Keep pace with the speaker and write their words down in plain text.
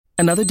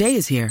Another day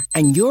is here,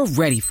 and you're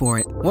ready for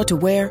it. What to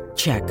wear?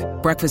 Check.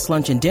 Breakfast,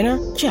 lunch, and dinner?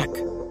 Check.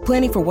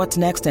 Planning for what's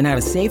next and how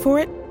to save for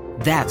it?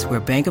 That's where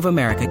Bank of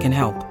America can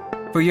help.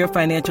 For your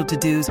financial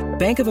to-dos,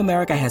 Bank of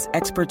America has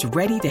experts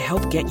ready to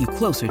help get you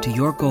closer to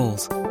your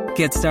goals.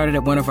 Get started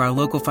at one of our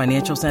local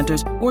financial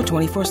centers or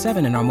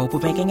 24/7 in our mobile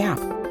banking app.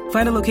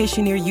 Find a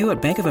location near you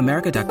at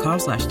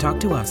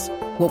bankofamerica.com/talktous.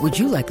 What would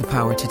you like the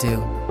power to do?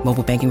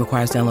 Mobile banking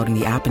requires downloading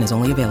the app and is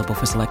only available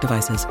for select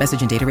devices.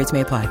 Message and data rates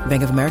may apply.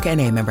 Bank of America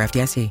N.A., member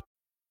FDIC.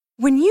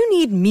 When you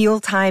need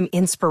mealtime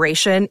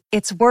inspiration,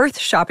 it's worth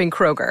shopping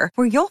Kroger,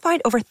 where you'll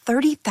find over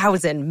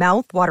 30,000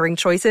 mouth-watering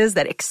choices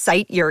that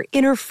excite your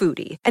inner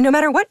foodie. And no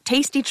matter what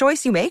tasty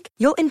choice you make,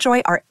 you'll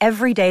enjoy our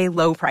everyday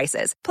low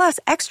prices, plus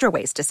extra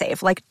ways to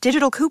save, like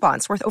digital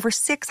coupons worth over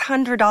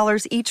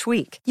 $600 each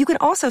week. You can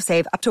also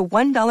save up to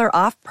 $1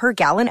 off per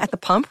gallon at the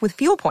pump with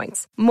fuel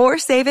points. More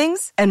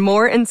savings and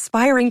more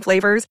inspiring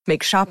flavors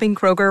make shopping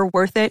Kroger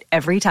worth it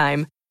every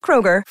time.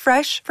 Kroger,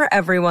 fresh for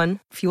everyone.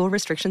 Fuel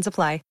restrictions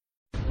apply.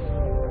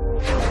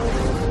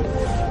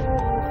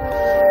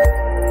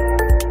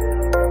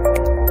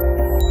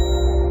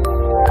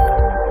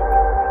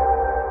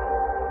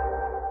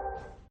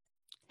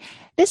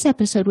 This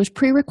episode was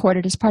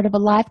pre-recorded as part of a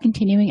live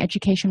continuing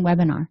education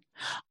webinar.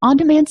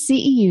 On-demand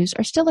CEUs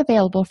are still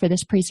available for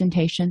this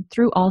presentation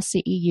through All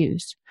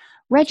CEUs.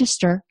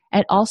 Register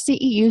at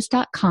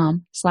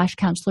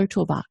allceus.com/counselor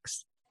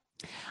toolbox.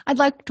 I'd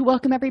like to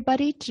welcome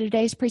everybody to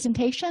today's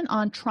presentation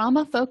on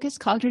Trauma-Focused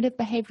Cognitive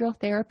Behavioral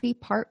Therapy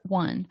Part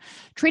 1,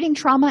 Treating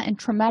Trauma and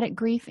Traumatic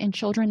Grief in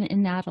Children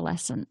and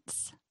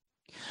Adolescents.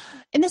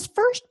 In this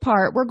first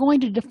part, we're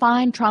going to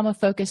define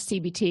trauma-focused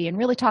CBT and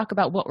really talk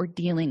about what we're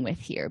dealing with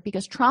here,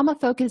 because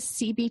trauma-focused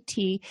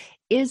CBT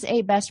is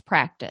a best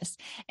practice,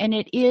 and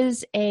it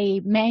is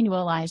a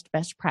manualized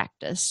best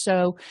practice.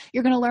 So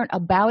you're going to learn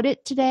about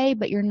it today,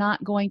 but you're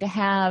not going to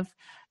have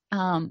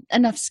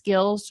enough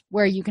skills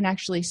where you can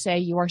actually say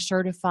you are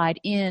certified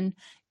in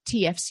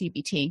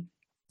TFCBT.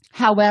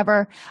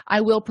 However,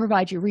 I will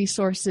provide you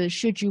resources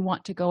should you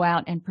want to go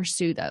out and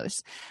pursue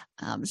those.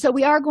 So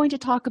we are going to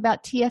talk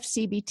about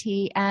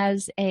TFCBT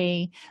as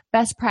a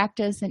best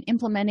practice and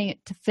implementing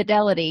it to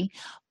fidelity,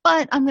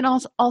 but I'm going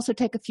to also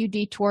take a few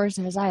detours,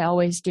 as I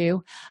always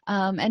do,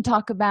 and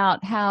talk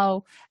about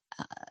how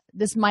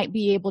this might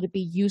be able to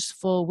be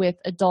useful with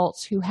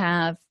adults who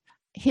have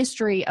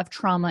history of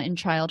trauma in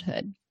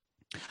childhood.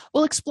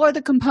 We'll explore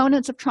the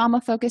components of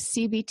trauma-focused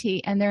CBT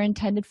and their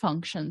intended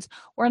functions.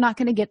 We're not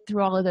going to get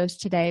through all of those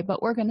today,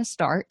 but we're going to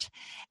start.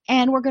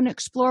 And we're going to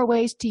explore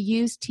ways to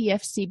use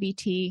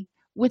TFCBT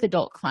with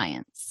adult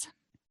clients.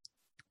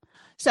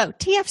 So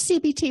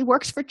TFCBT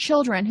works for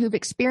children who've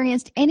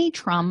experienced any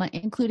trauma,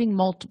 including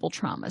multiple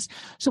traumas.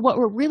 So what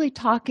we're really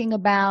talking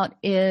about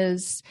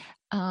is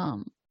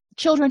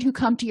children who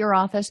come to your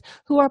office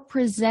who are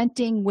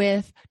presenting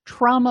with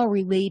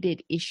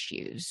trauma-related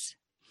issues.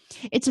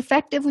 It's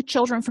effective with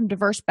children from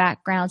diverse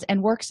backgrounds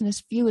and works in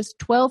as few as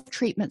 12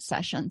 treatment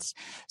sessions.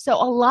 So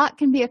a lot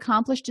can be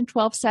accomplished in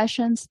 12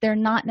 sessions. They're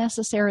not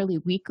necessarily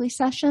weekly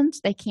sessions.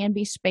 They can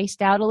be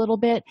spaced out a little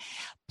bit.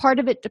 Part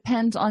of it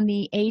depends on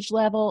the age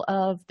level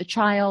of the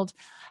child,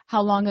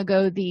 how long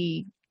ago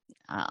the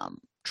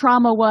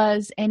trauma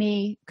was,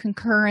 any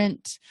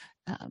concurrent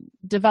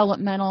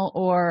developmental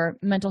or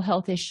mental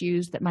health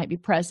issues that might be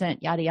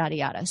present, yada, yada,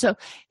 yada. So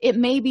it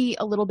may be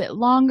a little bit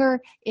longer.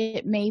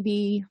 It may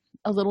be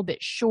a little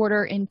bit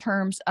shorter in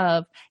terms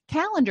of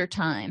calendar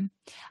time,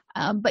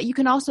 but you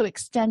can also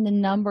extend the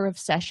number of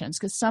sessions,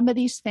 because some of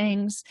these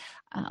things,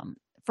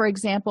 for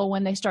example,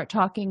 when they start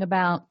talking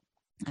about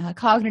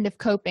cognitive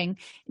coping,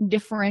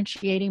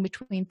 differentiating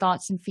between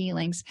thoughts and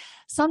feelings,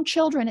 some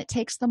children, it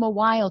takes them a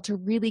while to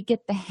really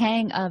get the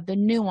hang of the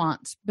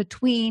nuance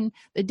between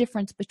the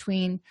difference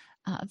between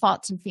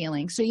thoughts and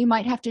feelings. So you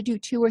might have to do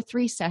 2 or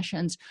 3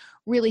 sessions,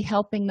 really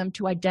helping them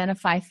to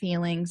identify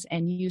feelings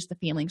and use the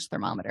feelings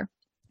thermometer.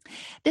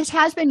 This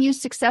has been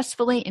used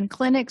successfully in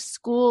clinics,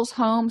 schools,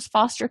 homes,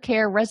 foster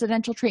care,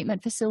 residential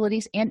treatment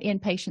facilities, and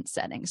inpatient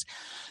settings.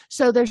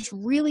 So there's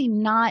really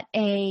not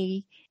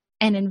an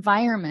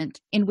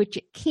environment in which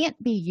it can't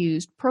be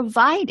used,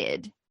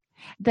 provided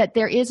that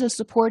there is a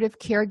supportive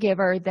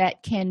caregiver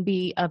that can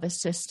be of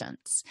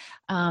assistance.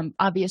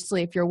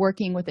 Obviously, if you're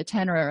working with a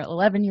 10 or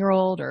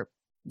 11-year-old or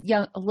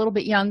young, a little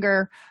bit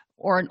younger,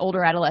 or an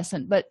older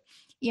adolescent, but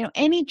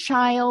any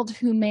child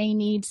who may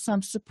need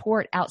some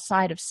support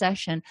outside of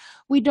session,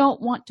 we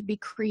don't want to be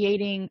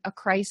creating a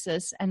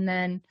crisis and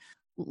then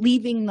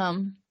leaving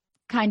them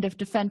kind of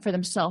to fend for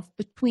themselves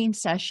between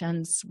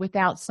sessions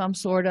without some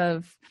sort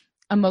of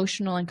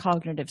emotional and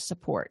cognitive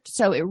support.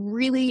 So it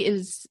really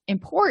is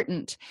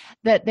important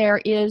that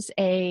there is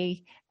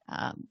a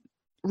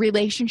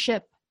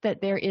relationship, that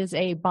there is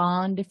a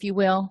bond, if you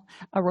will,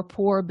 a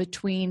rapport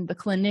between the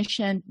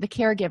clinician, the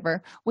caregiver,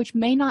 which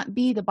may not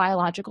be the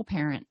biological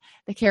parent,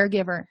 the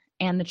caregiver,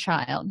 and the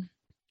child.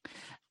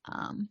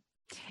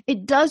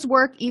 It does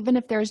work even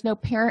if there is no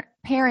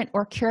parent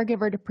or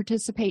caregiver to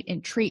participate in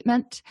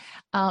treatment.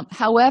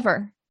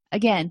 However,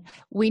 again,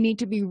 we need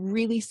to be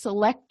really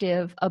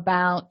selective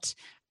about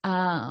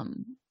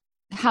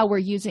how we're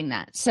using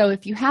that. So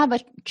if you have a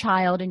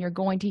child and you're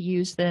going to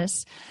use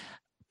this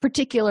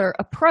particular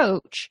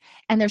approach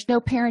and there's no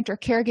parent or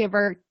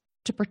caregiver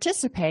to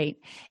participate,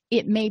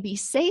 it may be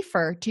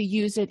safer to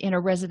use it in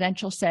a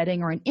residential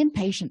setting or an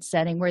inpatient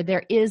setting where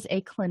there is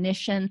a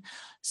clinician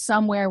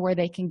somewhere where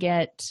they can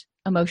get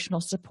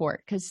emotional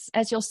support. Because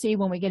as you'll see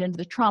when we get into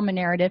the trauma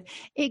narrative,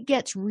 it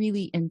gets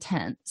really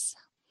intense.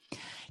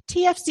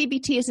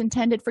 TFCBT is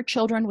intended for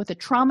children with a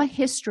trauma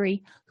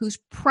history whose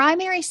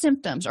primary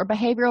symptoms or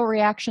behavioral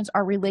reactions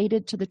are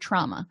related to the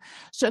trauma.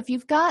 So if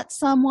you've got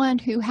someone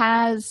who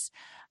has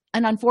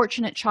an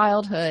unfortunate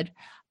childhood,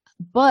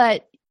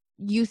 but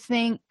you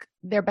think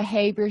their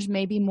behaviors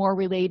may be more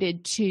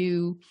related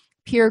to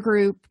peer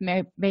group,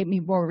 may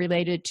be more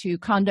related to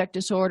conduct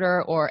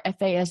disorder or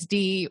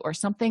FASD or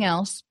something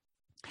else,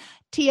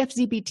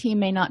 TFCBT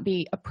may not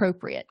be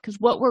appropriate, because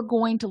what we're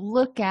going to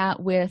look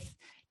at with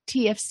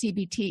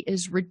TFCBT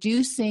is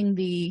reducing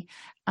the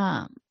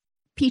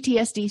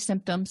PTSD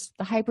symptoms,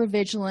 the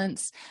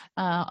hypervigilance,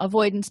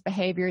 avoidance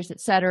behaviors,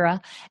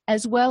 etc.,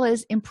 as well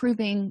as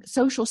improving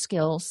social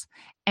skills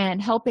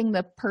and helping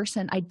the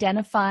person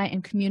identify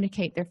and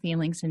communicate their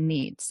feelings and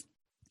needs.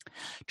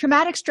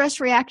 Traumatic stress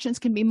reactions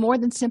can be more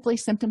than simply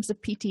symptoms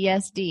of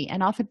PTSD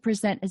and often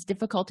present as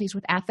difficulties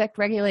with affect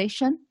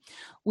regulation.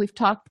 We've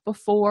talked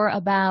before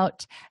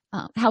about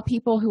how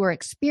people who are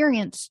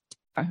experienced,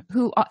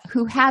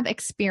 who have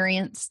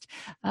experienced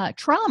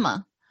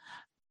trauma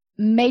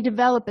may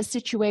develop a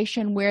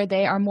situation where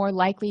they are more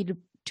likely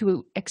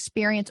to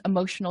experience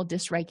emotional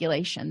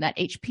dysregulation. That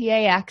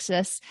HPA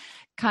axis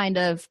kind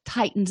of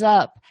tightens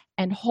up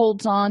and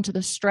holds on to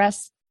the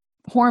stress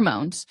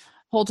hormones,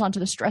 holds on to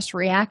the stress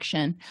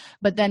reaction.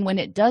 But then when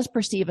it does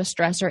perceive a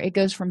stressor, it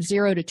goes from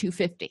 0 to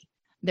 250.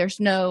 There's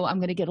no, I'm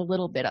going to get a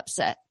little bit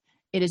upset.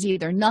 It is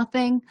either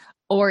nothing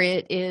or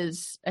it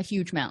is a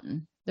huge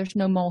mountain. There's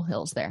no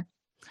molehills there.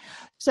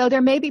 So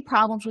there may be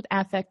problems with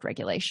affect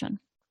regulation.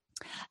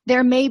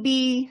 There may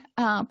be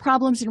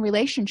problems in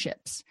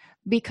relationships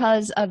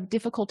because of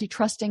difficulty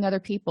trusting other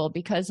people,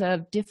 because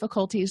of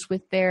difficulties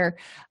with their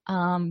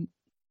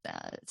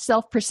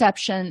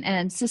self-perception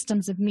and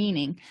systems of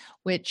meaning,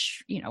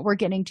 which, we're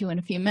getting to in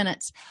a few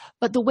minutes.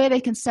 But the way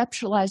they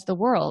conceptualize the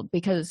world,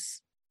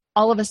 because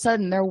all of a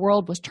sudden their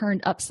world was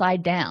turned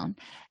upside down.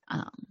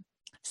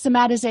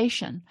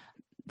 Somatization,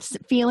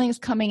 feelings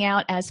coming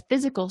out as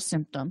physical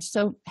symptoms.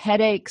 So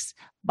headaches,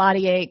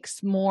 body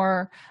aches,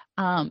 more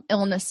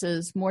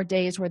illnesses, more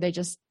days where they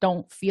just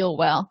don't feel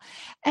well.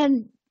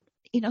 And,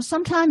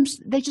 sometimes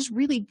they just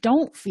really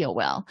don't feel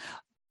well.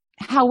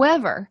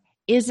 However,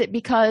 is it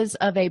because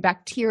of a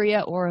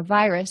bacteria or a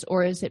virus,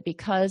 or is it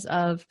because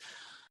of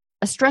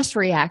a stress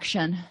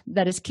reaction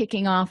that is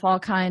kicking off all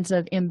kinds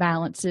of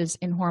imbalances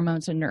in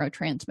hormones and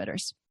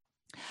neurotransmitters?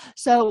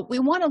 So we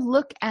want to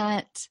look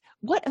at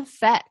what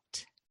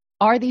effect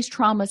are these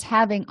traumas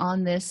having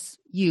on this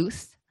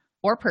youth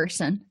or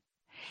person,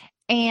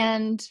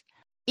 and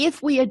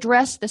if we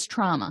address this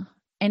trauma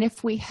and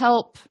if we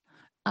help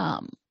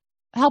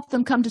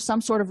them come to some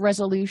sort of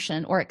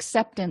resolution or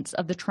acceptance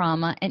of the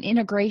trauma and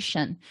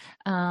integration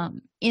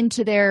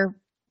into their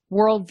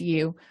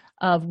worldview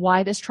of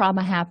why this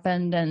trauma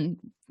happened and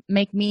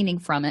make meaning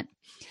from it,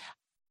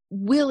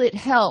 will it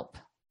help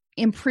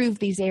improve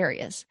these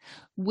areas?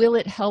 Will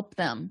it help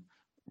them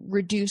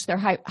reduce their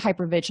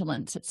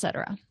hypervigilance,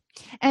 etc.?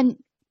 And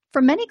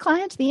for many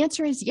clients, the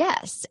answer is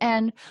yes.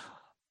 And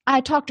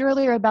I talked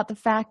earlier about the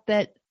fact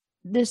that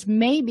this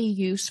may be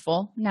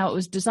useful. Now, it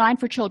was designed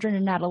for children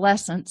and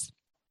adolescents,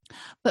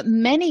 but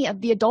many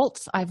of the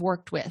adults I've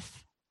worked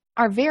with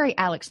are very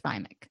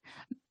alexithymic.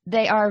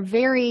 They are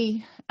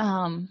very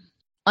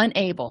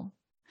unable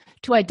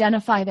to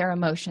identify their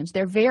emotions.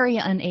 They're very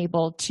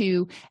unable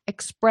to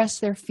express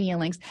their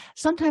feelings.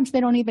 Sometimes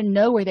they don't even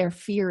know where their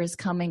fear is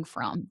coming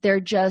from. They're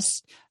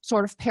just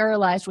sort of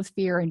paralyzed with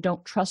fear and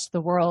don't trust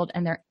the world,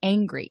 and they're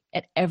angry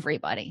at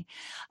everybody.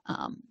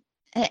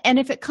 And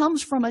if it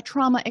comes from a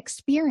trauma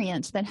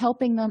experience, then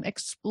helping them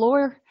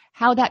explore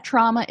how that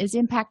trauma is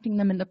impacting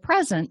them in the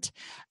present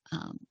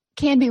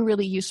can be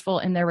really useful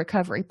in their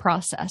recovery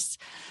process.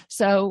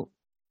 So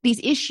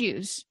these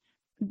issues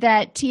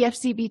that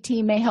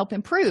TFCBT may help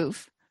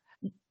improve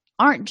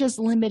aren't just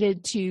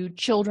limited to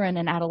children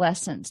and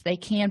adolescents. They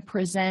can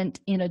present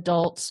in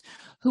adults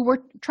who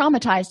were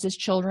traumatized as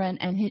children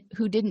and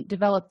who didn't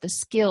develop the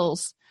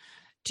skills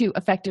to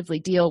effectively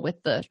deal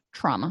with the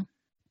trauma.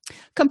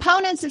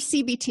 Components of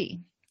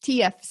CBT,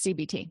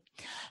 TFCBT.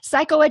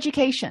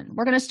 Psychoeducation.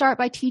 We're going to start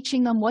by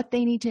teaching them what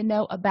they need to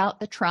know about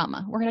the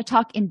trauma. We're going to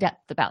talk in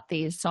depth about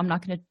these, so I'm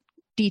not going to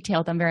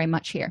detail them very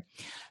much here.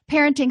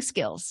 Parenting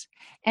skills.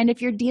 And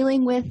if you're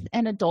dealing with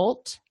an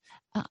adult,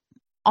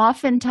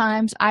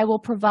 oftentimes I will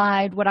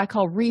provide what I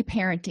call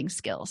reparenting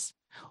skills.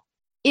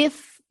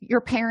 If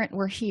your parent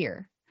were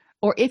here,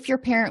 or if your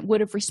parent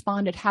would have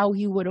responded how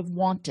you would have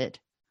wanted,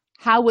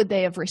 how would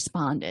they have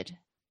responded?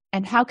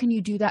 And how can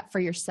you do that for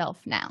yourself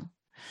now?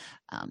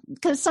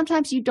 Because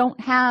sometimes you don't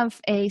have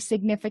a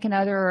significant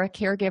other or a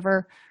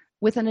caregiver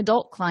with an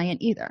adult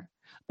client either.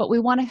 but we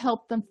want to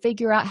help them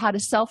figure out how to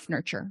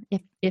self-nurture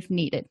if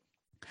needed.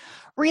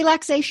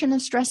 Relaxation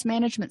and stress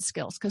management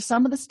skills, because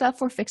some of the stuff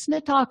we're fixing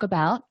to talk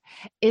about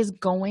is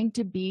going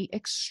to be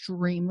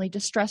extremely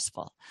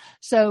distressful.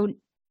 So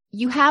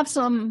you have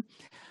some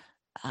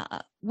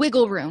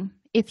wiggle room,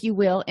 if you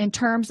will, in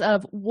terms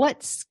of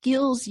what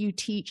skills you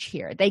teach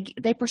here.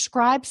 They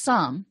prescribe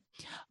some,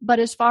 but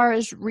as far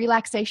as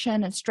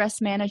relaxation and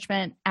stress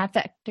management,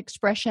 affect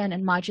expression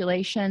and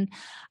modulation,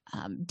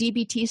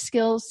 DBT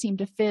skills seem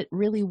to fit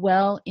really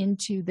well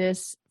into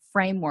this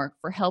framework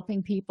for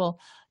helping people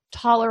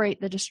tolerate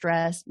the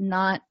distress,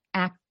 not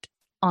act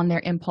on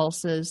their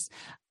impulses,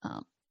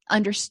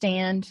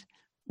 understand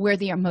where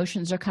the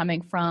emotions are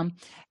coming from,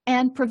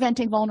 and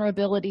preventing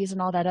vulnerabilities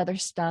and all that other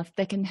stuff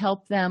that can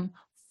help them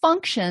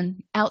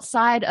function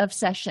outside of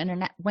session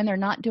and when they're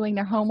not doing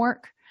their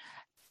homework,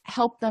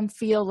 help them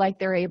feel like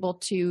they're able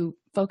to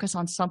focus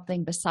on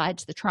something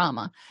besides the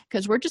trauma,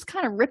 because we're just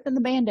kind of ripping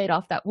the Band-Aid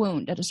off that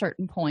wound at a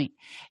certain point,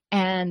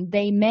 and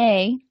they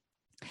may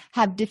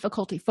have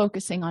difficulty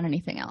focusing on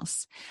anything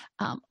else.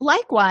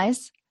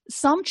 Likewise,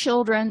 some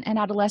children and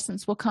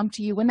adolescents will come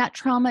to you when that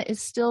trauma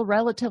is still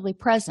relatively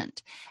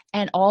present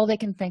and all they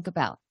can think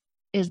about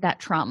is that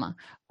trauma,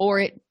 or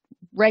it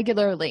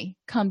regularly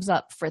comes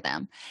up for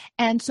them.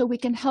 And so we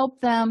can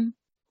help them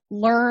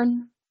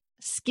learn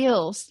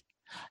skills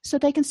so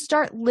they can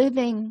start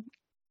living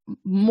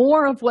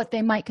more of what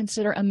they might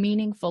consider a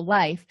meaningful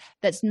life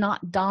that's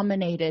not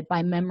dominated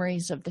by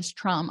memories of this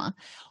trauma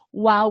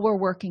while we're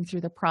working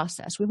through the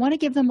process. We want to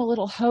give them a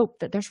little hope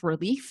that there's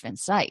relief in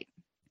sight.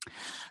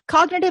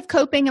 Cognitive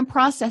coping and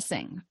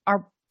processing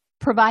are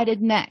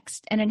provided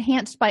next and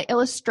enhanced by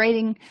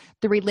illustrating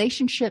the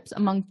relationships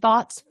among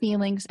thoughts,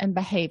 feelings, and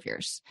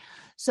behaviors.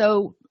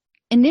 So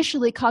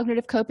initially,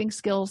 cognitive coping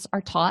skills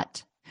are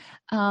taught,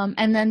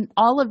 and then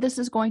all of this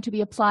is going to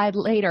be applied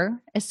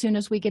later as soon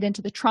as we get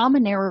into the trauma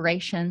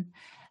narration,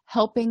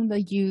 helping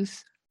the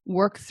youth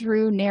work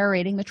through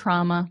narrating the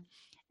trauma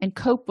and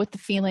cope with the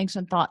feelings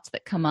and thoughts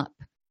that come up.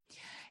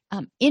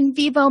 In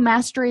vivo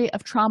mastery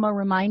of trauma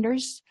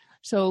reminders.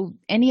 So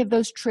any of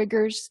those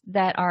triggers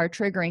that are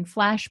triggering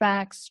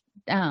flashbacks,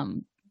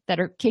 that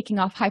are kicking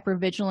off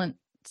hypervigilant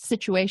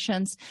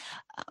situations,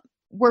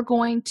 we're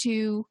going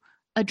to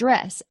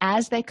address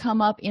as they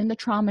come up in the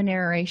trauma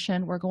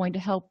narration. We're going to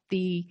help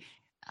the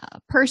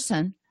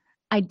person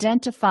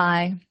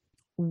identify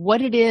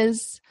what it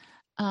is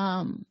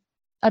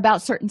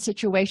about certain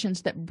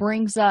situations that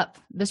brings up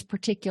this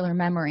particular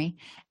memory,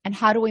 and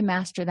how do we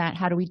master that?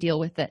 How do we deal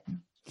with it?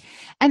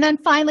 And then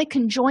finally,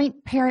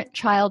 conjoint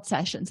parent-child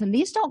sessions. And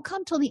these don't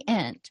come till the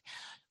end.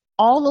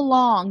 All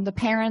along, the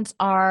parents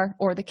are,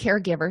 or the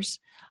caregivers,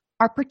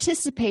 are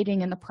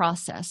participating in the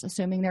process,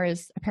 assuming there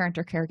is a parent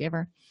or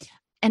caregiver,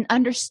 and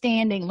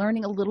understanding,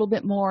 learning a little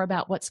bit more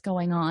about what's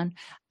going on.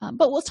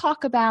 But we'll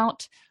talk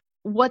about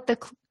what the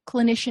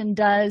clinician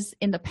does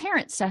in the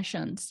parent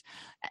sessions,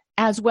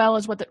 as well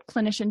as what the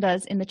clinician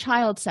does in the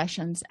child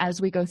sessions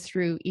as we go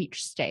through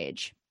each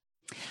stage.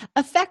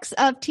 Effects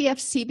of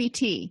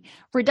TFCBT,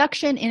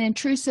 reduction in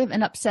intrusive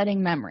and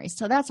upsetting memories.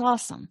 So that's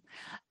awesome.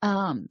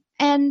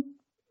 And,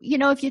 you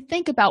know, if you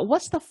think about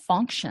what's the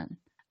function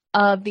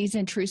of these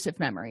intrusive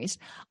memories,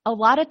 a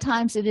lot of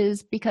times it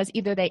is because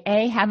either they,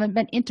 A, haven't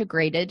been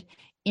integrated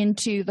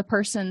into the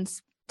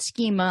person's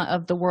schema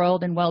of the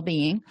world and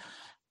well-being,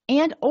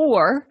 and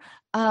or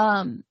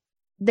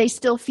they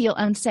still feel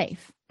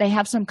unsafe. They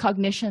have some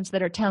cognitions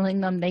that are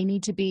telling them they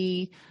need to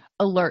be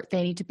alert,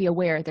 they need to be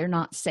aware, they're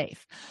not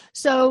safe.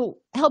 So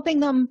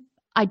helping them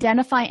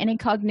identify any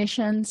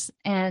cognitions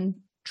and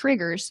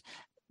triggers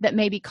that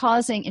may be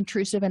causing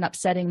intrusive and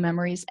upsetting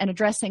memories and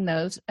addressing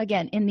those,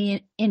 again, in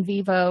the in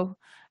vivo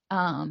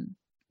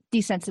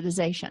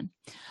desensitization.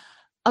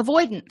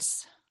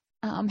 Avoidance,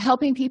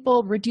 helping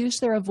people reduce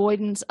their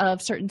avoidance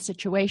of certain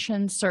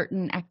situations,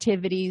 certain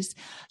activities,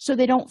 so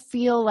they don't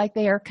feel like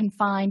they are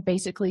confined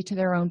basically to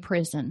their own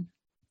prison.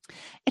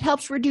 It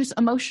helps reduce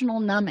emotional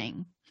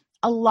numbing.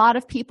 A lot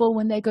of people,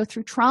 when they go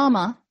through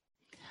trauma,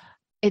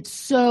 it's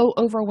so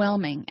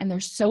overwhelming and they're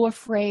so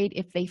afraid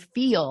if they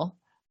feel,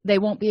 they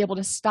won't be able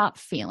to stop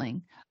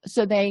feeling.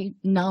 So they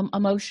numb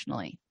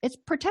emotionally. It's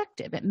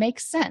protective. It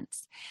makes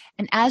sense.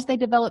 And as they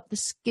develop the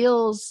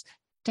skills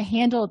to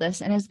handle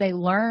this, and as they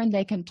learn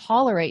they can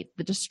tolerate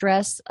the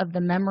distress of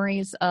the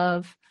memories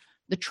of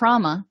the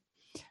trauma,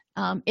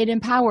 it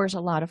empowers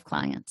a lot of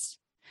clients.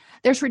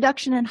 There's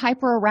reduction in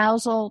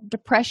hyperarousal,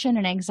 depression,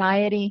 and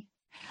anxiety.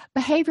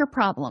 Behavior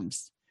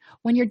problems.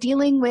 When you're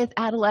dealing with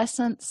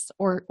adolescents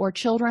or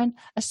children,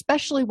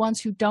 especially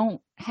ones who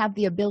don't have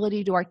the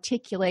ability to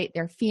articulate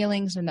their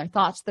feelings and their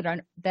thoughts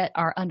that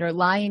are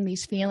underlying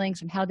these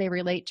feelings and how they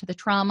relate to the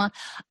trauma,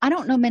 I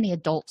don't know many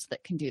adults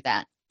that can do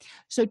that.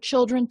 So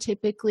children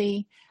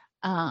typically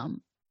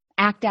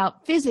act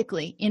out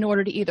physically in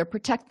order to either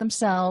protect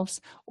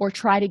themselves or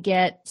try to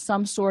get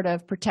some sort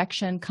of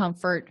protection,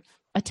 comfort,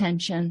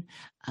 attention,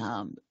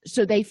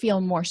 so they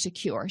feel more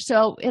secure.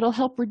 So it'll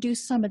help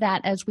reduce some of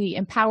that as we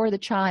empower the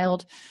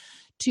child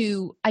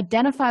to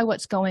identify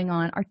what's going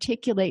on,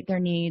 articulate their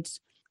needs,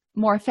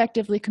 more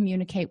effectively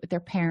communicate with their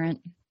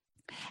parent,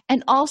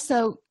 and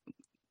also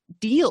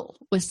deal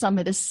with some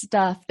of this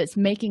stuff that's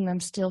making them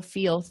still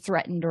feel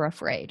threatened or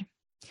afraid.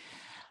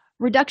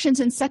 Reductions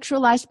in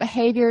sexualized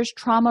behaviors,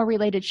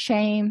 trauma-related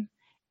shame,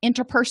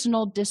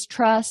 interpersonal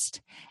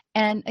distrust,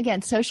 and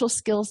again, social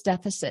skills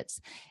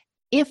deficits.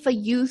 If a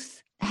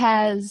youth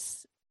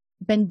has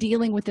been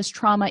dealing with this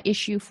trauma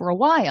issue for a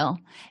while,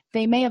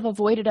 they may have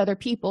avoided other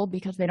people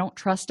because they don't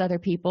trust other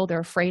people, they're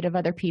afraid of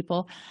other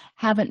people,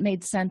 haven't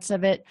made sense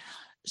of it.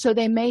 So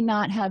they may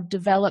not have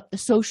developed the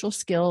social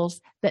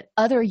skills that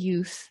other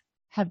youth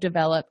have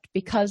developed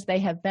because they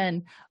have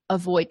been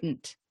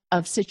avoidant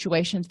of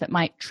situations that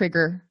might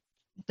trigger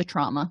the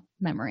trauma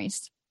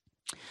memories.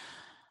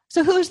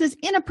 So who is this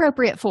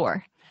inappropriate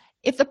for?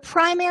 If the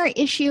primary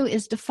issue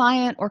is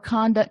defiant or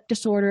conduct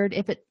disordered,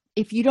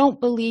 if you don't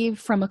believe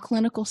from a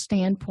clinical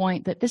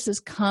standpoint that this is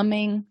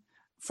coming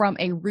from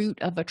a root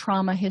of a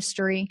trauma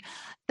history,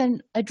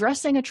 then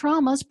addressing a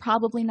trauma is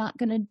probably not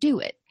going to do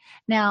it.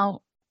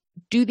 Now,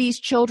 do these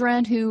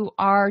children who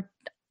are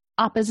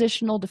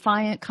oppositional,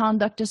 defiant,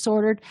 conduct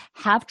disordered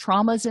have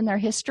traumas in their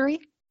history?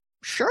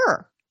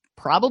 Sure,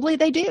 probably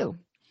they do.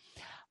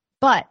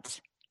 But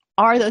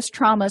are those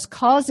traumas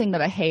causing the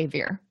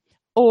behavior,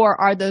 or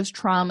are those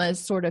traumas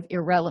sort of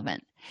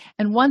irrelevant?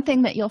 And one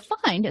thing that you'll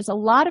find is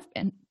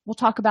and we'll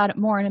talk about it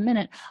more in a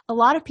minute, a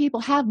lot of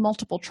people have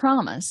multiple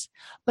traumas,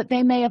 but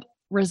they may have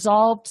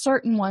resolved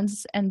certain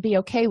ones and be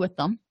okay with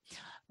them,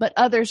 but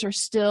others are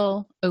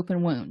still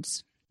open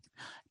wounds.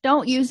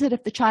 Don't use it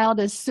if the child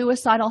is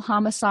suicidal,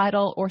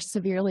 homicidal, or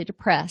severely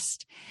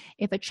depressed.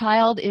 If a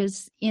child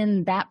is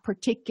in that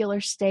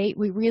particular state,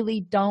 we really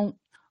don't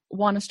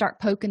want to start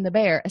poking the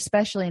bear,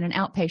 especially in an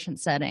outpatient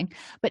setting.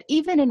 But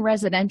even in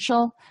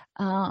residential,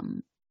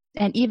 and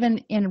even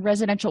in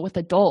residential with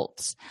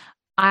adults,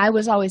 I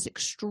was always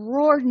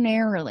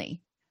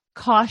extraordinarily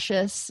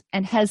cautious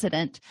and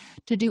hesitant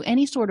to do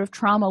any sort of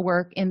trauma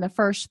work in the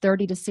first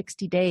 30 to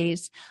 60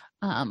 days.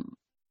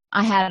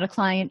 I had a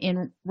client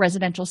in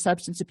residential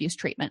substance abuse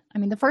treatment. I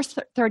mean, the first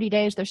 30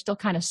 days, they're still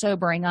kind of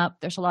sobering up.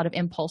 There's a lot of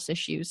impulse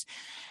issues.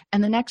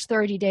 And the next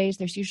 30 days,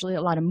 there's usually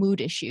a lot of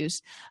mood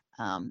issues.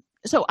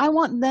 So I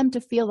want them to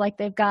feel like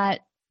they've got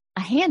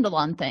a handle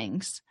on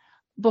things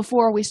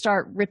before we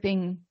start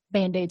ripping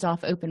Band-Aids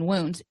off open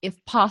wounds,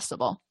 if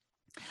possible.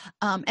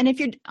 And if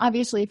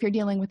you're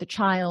dealing with a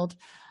child,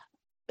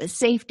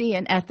 safety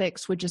and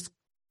ethics would just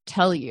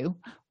tell you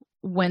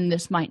when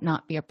this might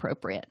not be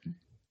appropriate.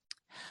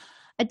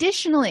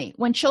 Additionally,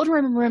 when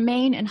children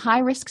remain in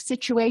high-risk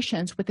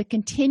situations with a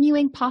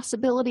continuing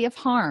possibility of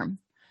harm,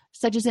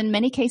 such as in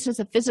many cases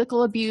of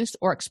physical abuse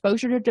or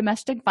exposure to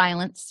domestic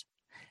violence,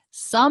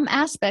 some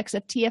aspects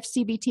of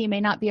TFCBT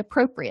may not be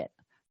appropriate.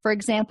 For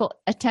example,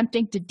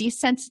 attempting to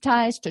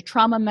desensitize to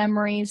trauma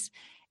memories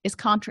is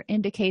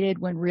contraindicated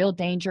when real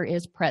danger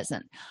is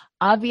present.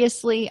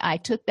 Obviously, I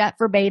took that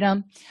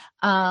verbatim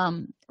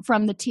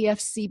from the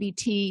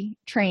TFCBT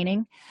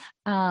training,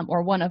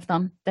 or one of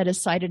them that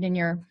is cited in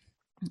your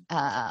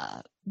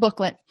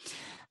booklet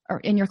or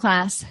in your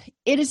class.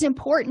 It is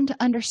important to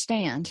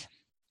understand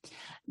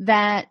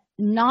that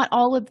not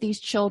all of these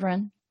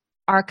children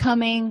are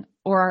coming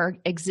or are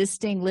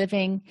existing,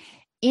 living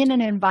in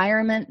an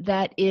environment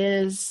that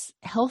is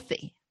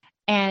healthy.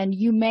 And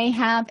you may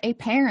have a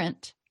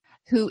parent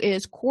who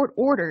is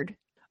court-ordered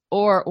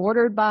or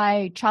ordered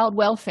by child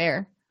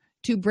welfare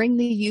to bring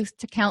the youth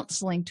to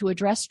counseling to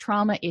address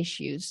trauma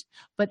issues,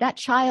 but that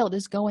child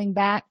is going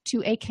back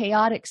to a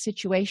chaotic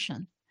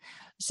situation.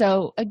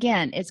 So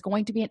again, it's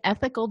going to be an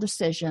ethical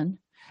decision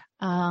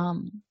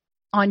on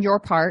your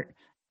part.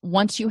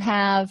 Once you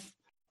have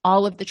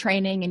all of the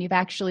training and you've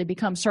actually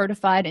become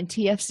certified in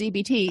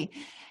TFCBT,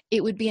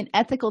 it would be an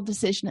ethical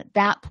decision at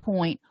that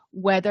point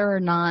whether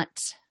or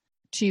not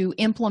to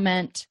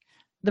implement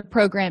the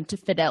program to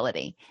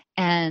fidelity.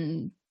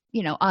 And,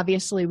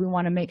 obviously we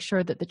want to make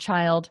sure that the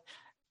child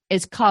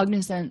is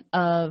cognizant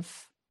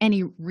of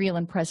any real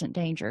and present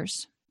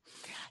dangers.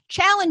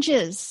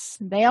 Challenges,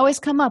 they always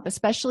come up,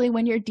 especially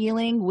when you're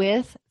dealing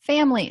with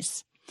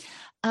families.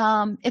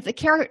 If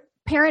the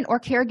parent or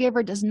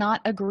caregiver does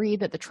not agree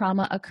that the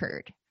trauma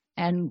occurred,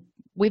 and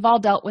we've all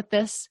dealt with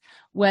this,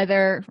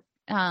 whether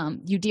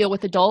you deal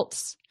with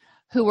adults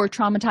who were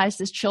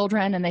traumatized as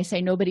children and they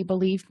say, nobody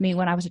believed me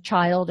when I was a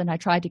child and I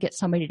tried to get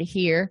somebody to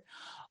hear,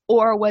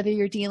 or whether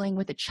you're dealing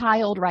with a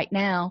child right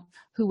now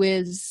who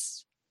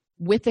is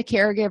with a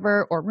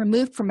caregiver or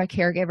removed from a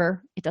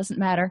caregiver, it doesn't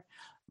matter,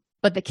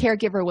 but the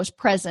caregiver was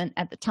present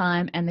at the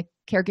time and the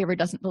caregiver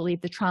doesn't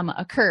believe the trauma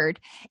occurred,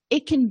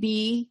 it can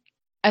be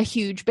a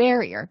huge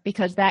barrier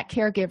because that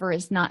caregiver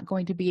is not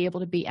going to be able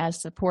to be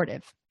as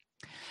supportive.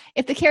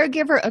 If the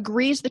caregiver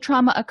agrees the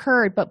trauma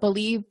occurred but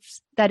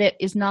believes that it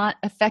is not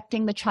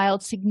affecting the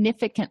child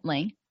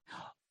significantly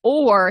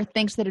or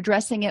thinks that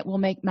addressing it will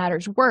make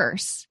matters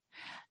worse,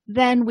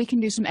 then we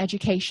can do some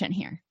education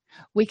here.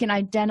 We can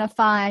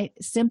identify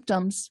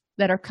symptoms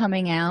that are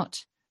coming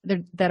out,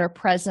 that are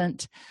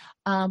present,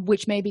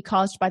 which may be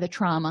caused by the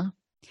trauma,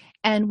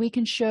 and we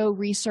can show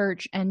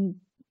research and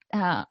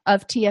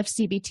of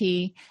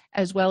TFCBT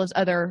as well as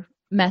other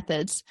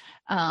methods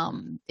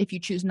if you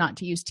choose not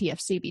to use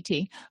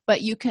TFCBT.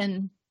 But you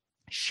can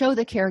show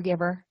the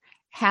caregiver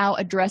how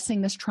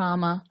addressing this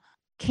trauma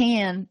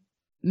can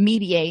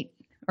mediate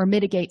or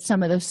mitigate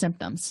some of those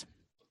symptoms.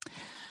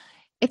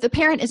 If the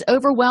parent is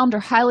overwhelmed or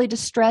highly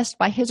distressed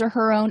by his or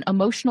her own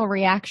emotional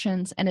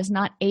reactions and is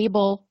not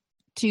able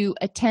to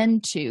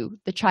attend to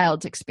the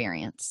child's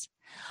experience.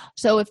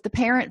 So if the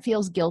parent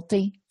feels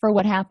guilty for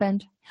what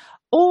happened,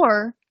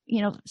 or,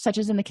 such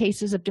as in the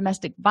cases of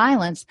domestic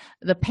violence,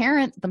 the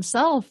parent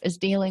themselves is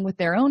dealing with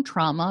their own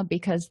trauma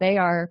because they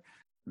are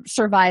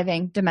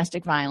surviving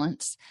domestic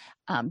violence,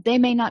 they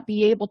may not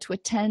be able to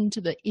attend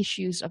to the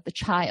issues of the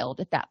child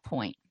at that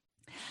point.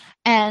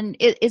 And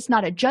it's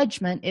not a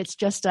judgment, it's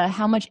just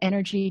how much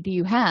energy do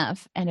you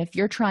have? And if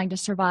you're trying to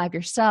survive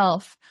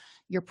yourself,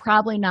 you're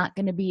probably not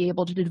going to be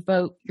able to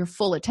devote your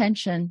full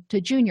attention to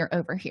Junior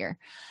over here.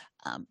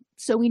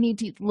 So we need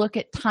to look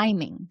at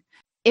timing.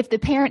 If the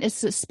parent is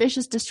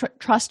suspicious,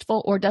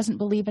 distrustful, or doesn't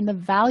believe in the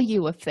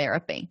value of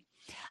therapy,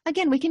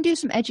 again, we can do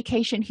some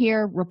education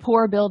here,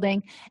 rapport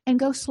building, and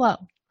go slow.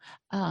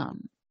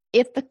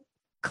 If the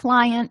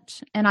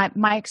client, and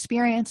my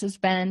experience has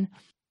been,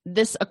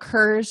 this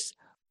occurs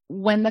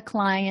when the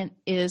client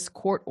is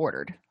court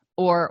ordered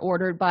or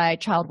ordered by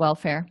child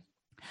welfare.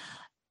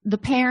 The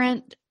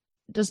parent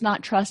does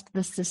not trust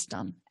the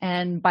system,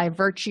 and by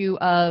virtue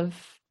of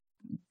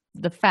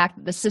the fact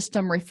that the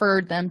system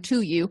referred them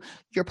to you,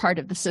 you're part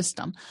of the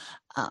system.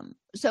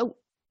 So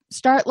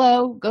start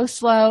low, go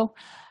slow,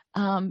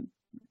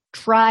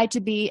 try to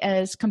be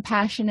as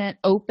compassionate,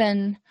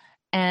 open,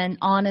 and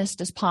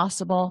honest as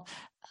possible.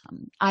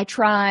 I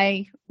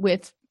try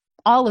with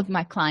all of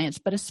my clients,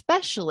 but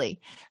especially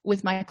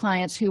with my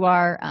clients who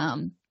are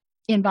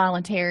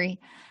involuntary,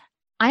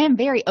 I am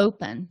very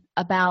open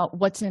about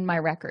what's in my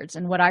records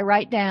and what I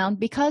write down,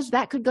 because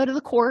that could go to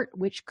the court,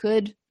 which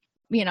could,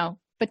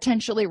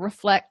 potentially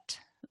reflect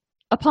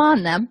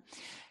upon them.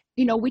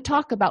 We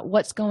talk about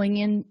what's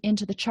going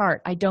into the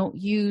chart. I don't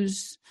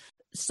use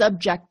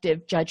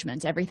subjective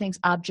judgments. Everything's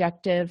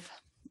objective,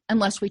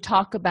 unless we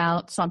talk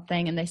about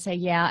something and they say,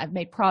 yeah, I've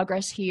made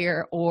progress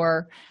here,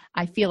 or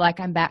I feel like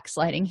I'm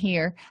backsliding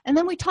here. And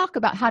then we talk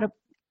about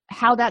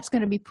how that's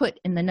going to be put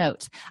in the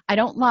notes. I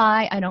don't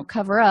lie, I don't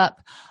cover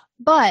up,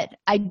 but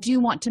I do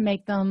want to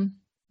make them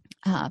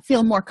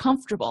feel more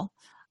comfortable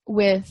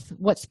with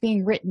what's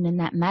being written in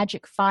that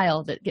magic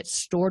file that gets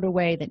stored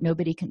away that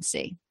nobody can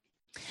see.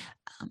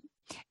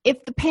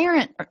 If the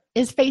parent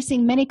is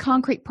facing many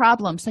concrete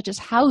problems, such as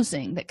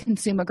housing, that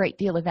consume a great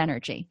deal of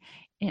energy,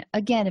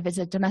 again, if it's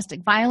a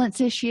domestic violence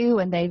issue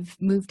and they've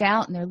moved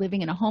out and they're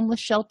living in a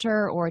homeless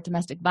shelter or a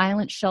domestic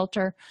violence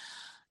shelter,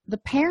 the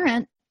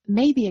parent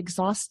may be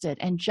exhausted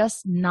and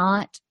just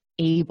not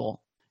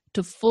able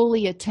to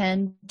fully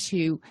attend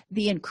to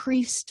the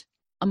increased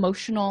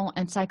emotional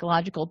and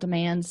psychological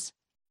demands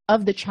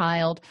of the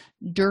child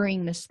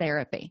during this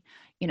therapy.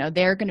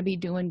 They're going to be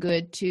doing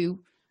good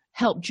to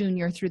help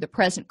Junior through the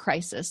present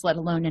crisis, let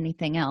alone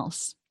anything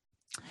else.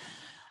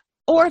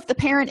 Or if the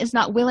parent is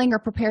not willing or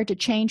prepared to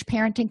change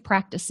parenting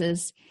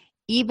practices,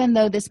 even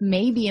though this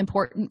may be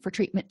important for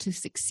treatment to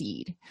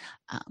succeed.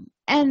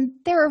 And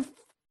there are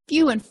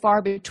few and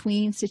far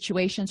between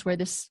situations where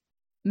this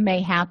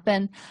may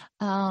happen.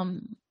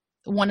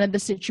 One of the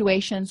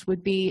situations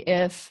would be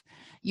if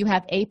you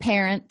have a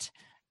parent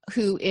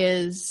who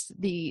is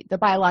the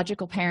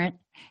biological parent,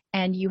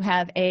 and you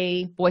have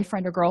a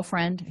boyfriend or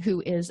girlfriend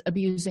who is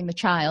abusing the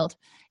child,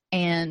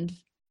 and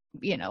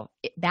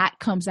that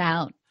comes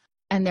out,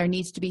 and there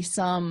needs to be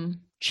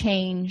some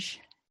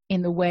change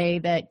in the way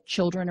that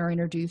children are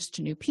introduced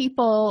to new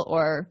people,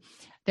 or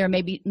there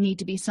need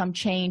to be some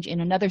change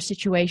in another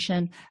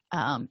situation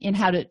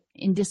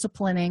in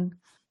disciplining.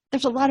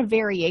 There's a lot of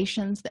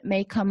variations that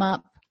may come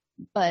up,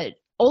 but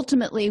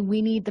ultimately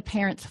we need the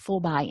parents' full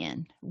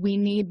buy-in. We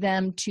need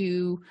them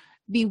to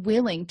be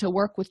willing to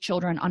work with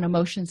children on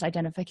emotions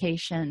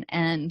identification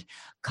and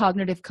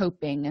cognitive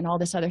coping and all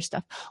this other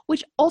stuff,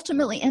 which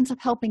ultimately ends up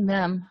helping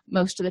them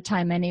most of the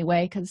time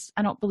anyway, because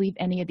I don't believe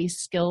any of these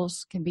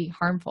skills can be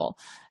harmful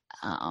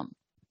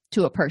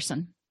to a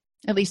person,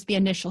 at least the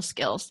initial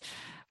skills.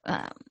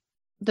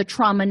 The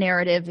trauma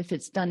narrative, if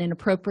it's done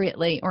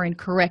inappropriately or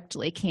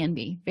incorrectly, can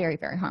be very,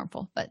 very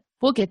harmful, but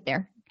we'll get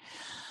there.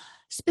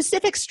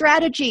 Specific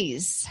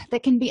strategies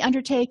that can be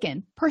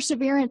undertaken: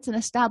 perseverance in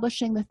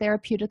establishing the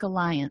therapeutic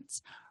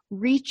alliance,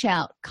 reach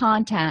out,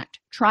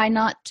 contact, try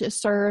not to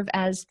serve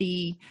as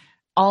the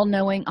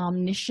all-knowing,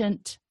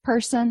 omniscient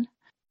person,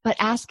 but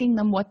asking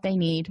them what they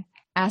need,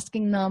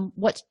 asking them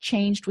what's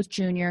changed with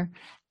Junior,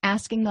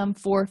 asking them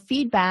for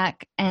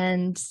feedback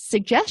and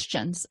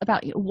suggestions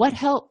about what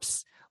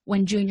helps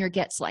when Junior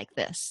gets like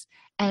this.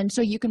 And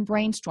so you can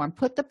brainstorm,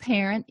 put the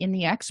parent in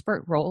the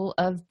expert role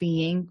of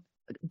being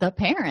the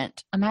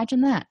parent.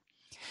 Imagine that.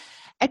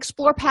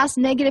 Explore past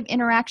negative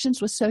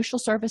interactions with social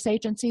service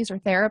agencies or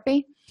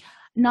therapy.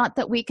 Not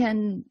that we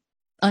can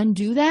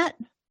undo that,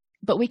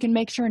 but we can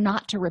make sure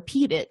not to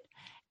repeat it.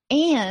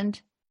 And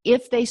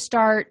if they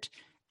start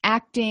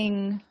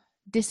acting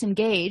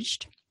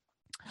disengaged,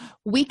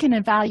 we can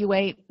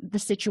evaluate the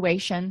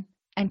situation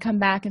and come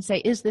back and say,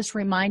 is this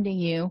reminding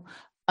you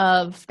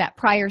of that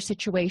prior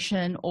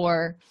situation,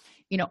 or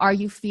are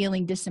you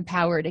feeling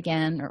disempowered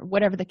again, or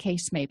whatever the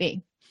case may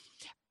be.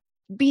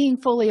 Being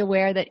fully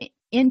aware that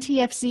in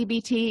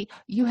TFCBT,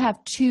 you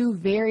have two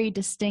very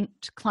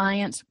distinct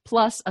clients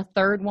plus a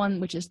third one,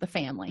 which is the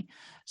family.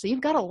 So you've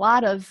got a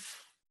lot of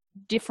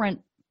different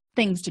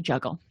things to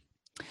juggle.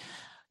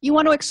 You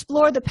want to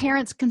explore the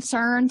parents'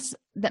 concerns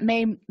that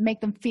may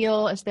make them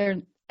feel as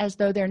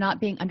though they're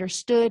not being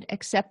understood,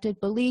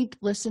 accepted, believed,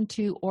 listened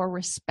to, or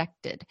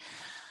respected.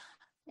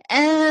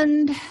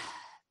 And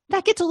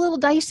that gets a little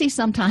dicey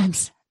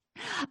sometimes,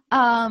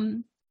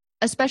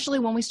 especially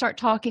when we start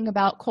talking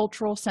about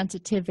cultural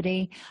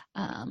sensitivity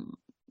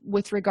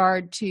with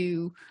regard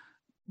to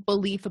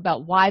belief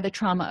about why the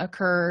trauma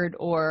occurred,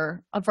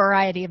 or a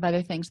variety of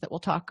other things that we'll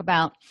talk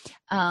about.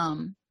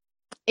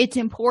 It's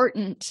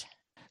important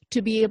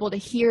to be able to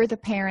hear the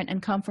parent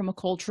and come from a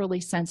culturally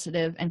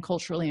sensitive and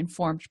culturally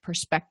informed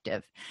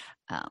perspective.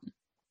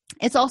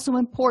 It's also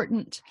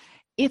important,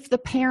 if the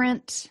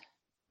parent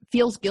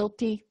feels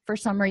guilty for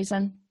some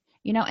reason,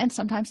 and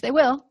sometimes they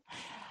will,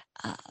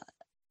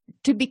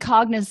 to be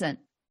cognizant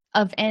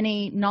of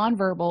any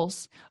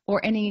nonverbals or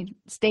any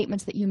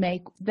statements that you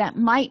make that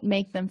might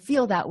make them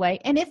feel that way.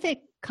 And if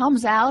it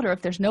comes out, or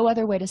if there's no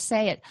other way to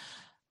say it,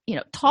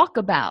 talk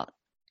about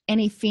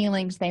any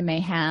feelings they may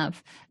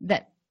have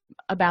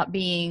about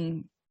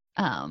being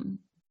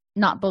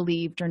not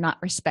believed or not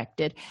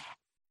respected,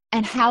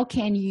 and how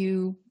can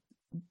you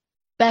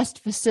best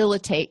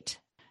facilitate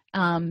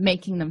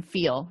making them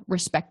feel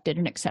respected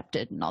and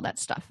accepted and all that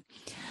stuff.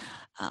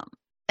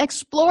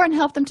 Explore and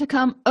help them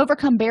to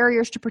overcome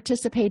barriers to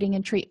participating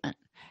in treatment.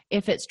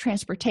 If it's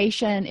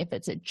transportation, if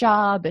it's a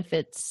job, if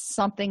it's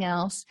something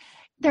else,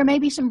 there may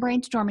be some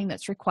brainstorming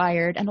that's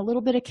required and a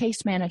little bit of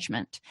case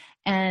management.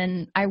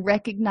 And I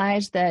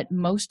recognize that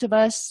most of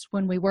us,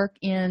 when we work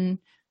in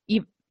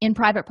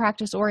private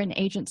practice or in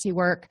agency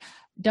work,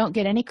 don't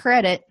get any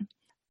credit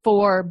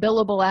for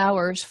billable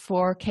hours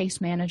for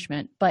case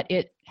management, but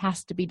it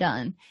has to be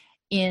done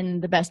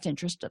in the best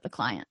interest of the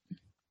client.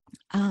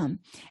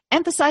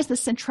 Emphasize the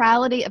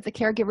centrality of the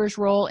caregiver's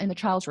role in the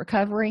child's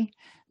recovery,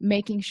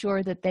 making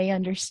sure that they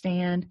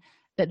understand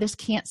that this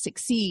can't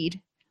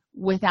succeed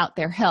without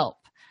their help.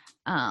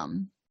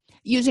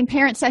 Using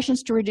parent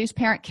sessions to reduce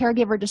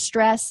parent-caregiver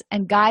distress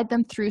and guide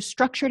them through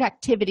structured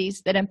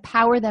activities that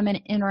empower them in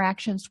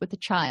interactions with the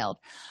child.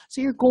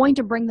 So you're going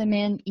to bring them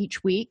in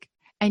each week,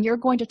 and you're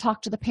going to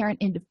talk to the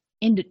parent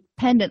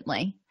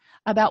independently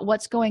about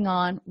what's going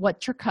on,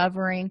 what you're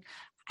covering,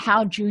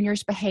 how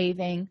Junior's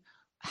behaving,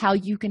 how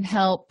you can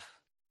help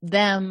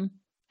them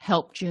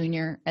help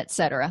Junior,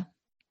 etc.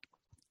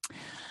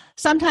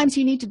 Sometimes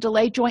you need to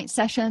delay joint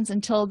sessions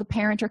until the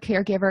parent or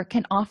caregiver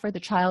can offer the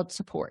child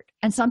support.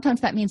 And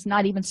sometimes that means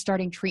not even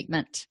starting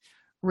treatment,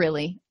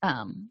 really,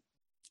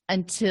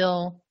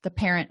 until the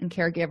parent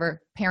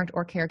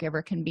or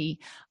caregiver can be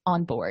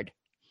on board.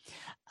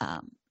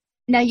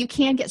 Now, you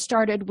can get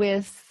started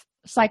with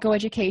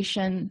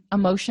psychoeducation,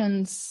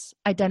 emotions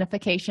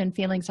identification,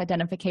 feelings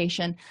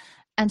identification,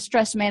 and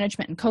stress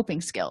management and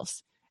coping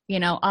skills.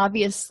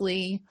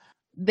 Obviously,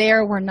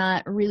 there we're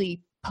not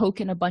really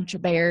poking a bunch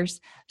of bears,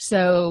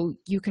 so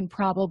you can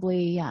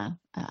probably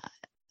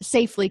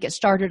safely get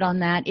started on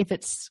that.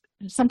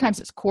 Sometimes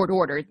it's court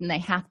ordered and they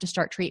have to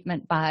start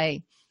treatment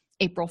by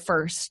April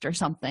 1st or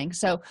something.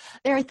 So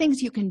there are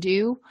things you can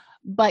do,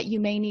 but you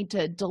may need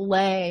to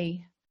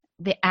delay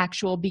the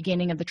actual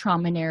beginning of the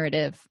trauma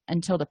narrative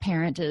until the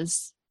parent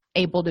is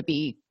able to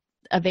be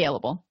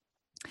available.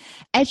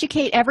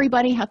 Educate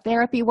everybody how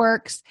therapy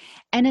works,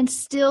 and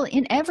instill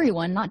in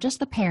everyone, not just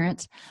the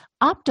parents,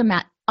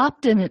 optimism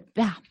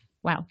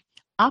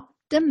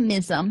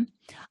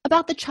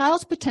about the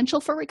child's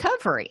potential for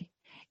recovery.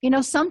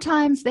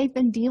 Sometimes they've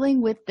been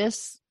dealing with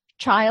this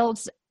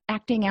child's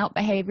acting out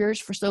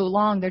behaviors for so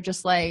long, they're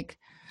just like,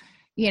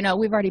 we've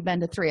already been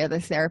to 3 other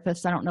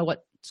therapists. I don't know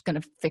what's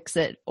going to fix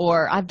it,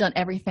 or I've done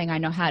everything I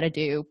know how to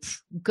do.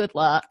 Good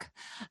luck.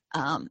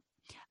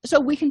 So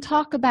we can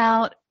talk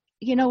about,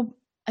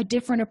 a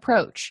different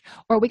approach,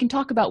 or we can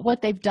talk about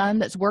what they've done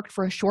that's worked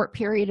for a short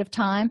period of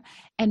time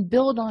and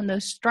build on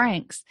those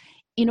strengths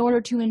in order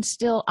to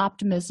instill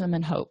optimism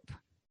and hope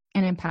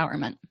and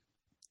empowerment.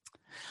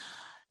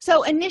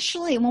 So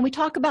initially, when we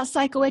talk about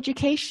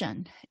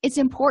psychoeducation, it's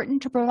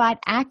important to provide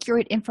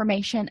accurate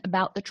information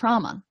about the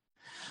trauma.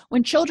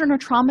 When children are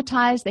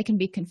traumatized, they can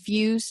be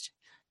confused,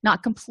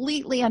 not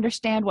completely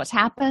understand what's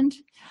happened.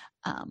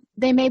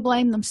 They may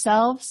blame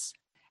themselves,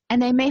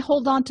 and they may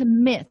hold on to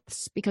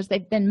myths because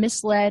they've been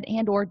misled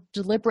and or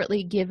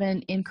deliberately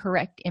given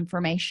incorrect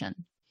information.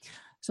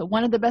 So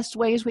one of the best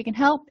ways we can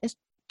help is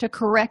to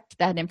correct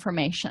that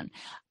information.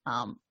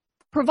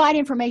 Provide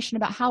information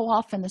about how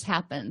often this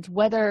happens,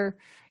 whether,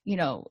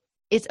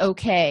 it's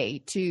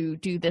okay to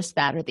do this,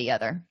 that, or the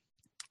other.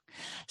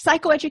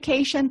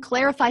 Psychoeducation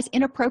clarifies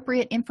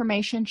inappropriate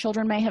information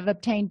children may have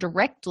obtained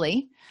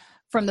directly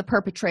from the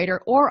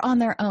perpetrator or on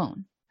their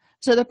own.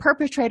 So the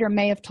perpetrator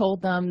may have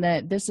told them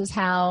that this is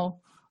how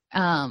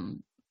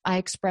I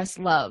express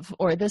love,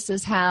 or this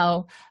is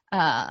how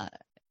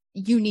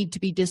you need to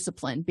be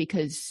disciplined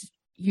because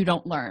you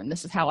don't learn.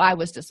 This is how I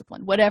was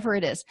disciplined, whatever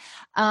it is.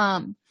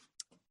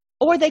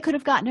 Or they could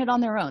have gotten it on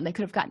their own. They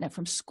could have gotten it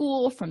from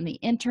school, from the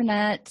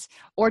internet,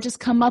 or just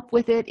come up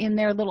with it in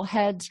their little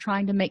heads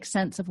trying to make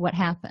sense of what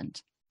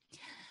happened.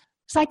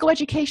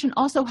 Psychoeducation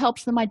also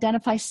helps them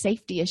identify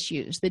safety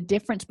issues, the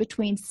difference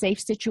between safe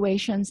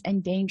situations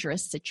and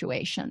dangerous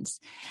situations.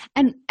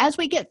 And as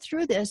we get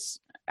through this,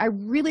 I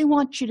really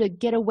want you to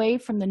get away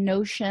from the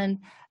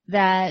notion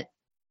that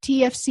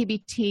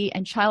TFCBT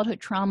and childhood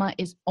trauma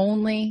is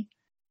only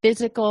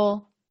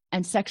physical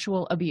and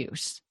sexual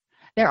abuse.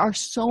 There are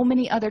so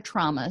many other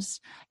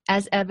traumas,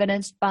 as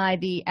evidenced by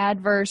the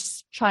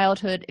Adverse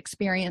Childhood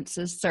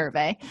Experiences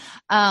Survey,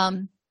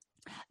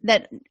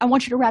 that I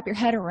want you to wrap your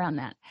head around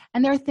that.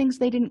 And there are things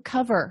they didn't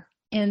cover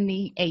in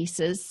the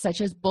ACEs,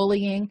 such as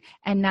bullying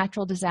and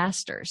natural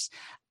disasters.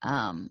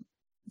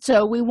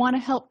 So we want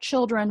to help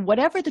children,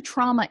 whatever the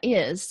trauma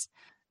is,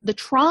 the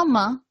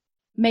trauma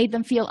made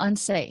them feel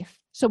unsafe.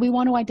 So we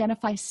want to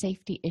identify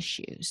safety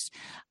issues.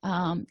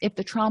 If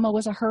the trauma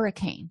was a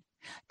hurricane,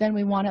 then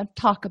we want to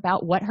talk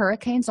about what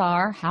hurricanes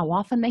are, how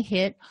often they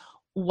hit,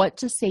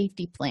 what's a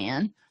safety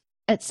plan,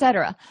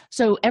 etc.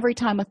 So every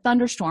time a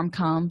thunderstorm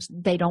comes,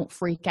 they don't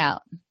freak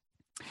out.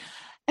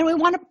 And we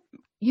want to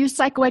use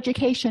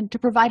psychoeducation to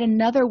provide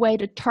another way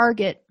to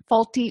target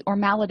faulty or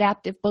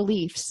maladaptive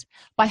beliefs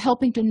by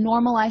helping to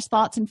normalize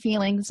thoughts and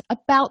feelings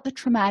about the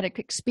traumatic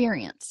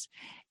experience.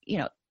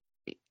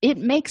 It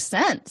makes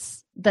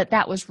sense that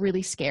that was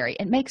really scary.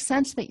 It makes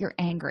sense that you're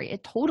angry.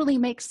 It totally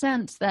makes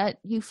sense that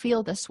you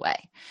feel this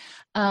way.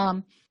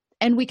 And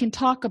we can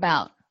talk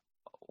about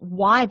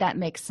why that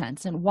makes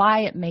sense and why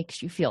it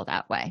makes you feel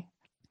that way.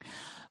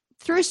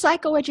 Through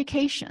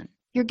psychoeducation,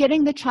 you're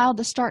getting the child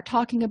to start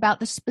talking about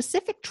the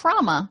specific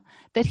trauma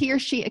that he or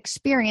she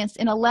experienced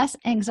in a less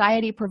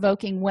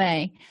anxiety-provoking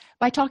way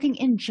by talking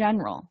in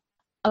general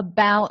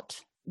about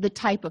the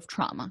type of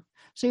trauma.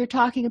 So you're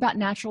talking about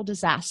natural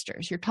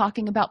disasters, you're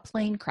talking about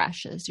plane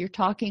crashes, you're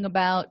talking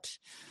about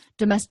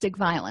domestic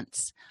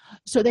violence.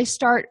 So they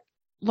start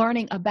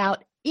learning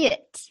about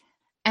it,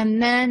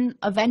 and then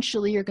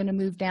eventually you're going to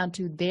move down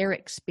to their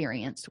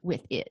experience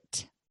with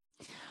it.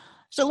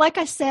 So like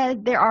I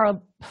said, there are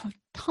a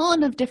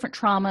ton of different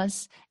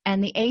traumas,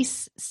 and the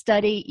ACE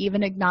study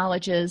even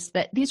acknowledges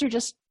that these are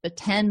just the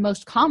 10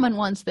 most common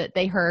ones that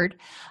they heard.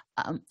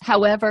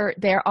 However,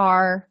 there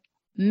are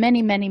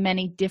many, many,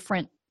 many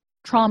different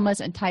traumas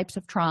and types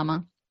of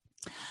trauma.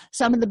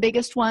 Some of the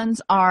biggest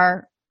ones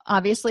are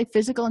obviously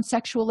physical and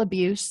sexual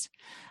abuse,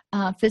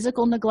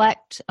 physical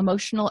neglect,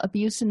 emotional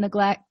abuse and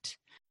neglect,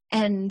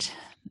 and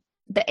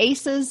the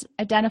ACEs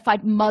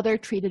identified mother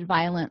treated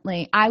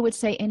violently. I would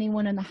say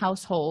anyone in the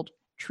household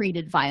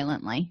treated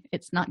violently.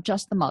 It's not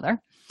just the mother.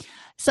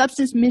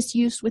 Substance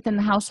misuse within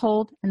the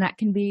household, and that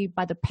can be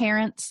by the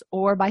parents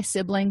or by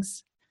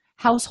siblings.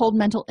 Household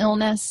mental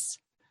illness,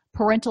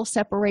 parental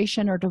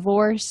separation or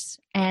divorce,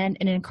 and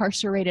an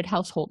incarcerated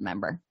household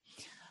member.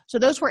 So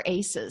those were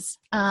ACEs.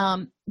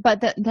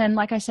 But then,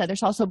 like I said,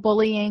 there's also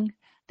bullying.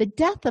 The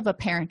death of a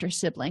parent or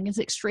sibling is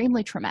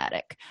extremely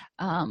traumatic.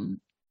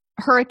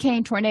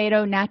 Hurricane,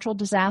 tornado, natural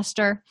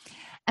disaster.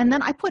 And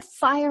then I put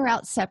fire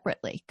out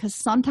separately because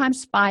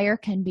sometimes fire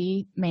can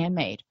be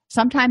man-made.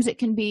 Sometimes it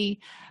can be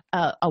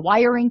a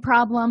wiring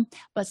problem,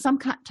 but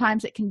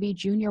sometimes it can be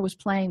Junior was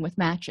playing with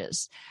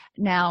matches.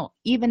 Now,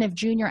 even if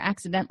Junior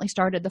accidentally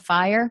started the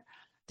fire,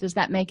 does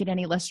that make it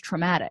any less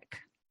traumatic?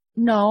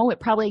 No, it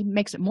probably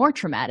makes it more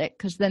traumatic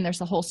because then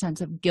there's a whole sense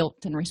of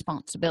guilt and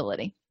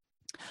responsibility.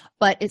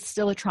 But it's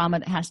still a trauma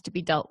that has to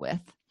be dealt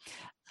with.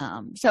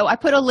 So I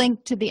put a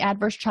link to the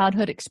Adverse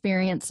Childhood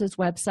Experiences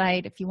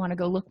website if you want to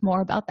go look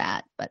more about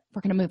that, but we're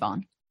going to move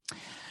on.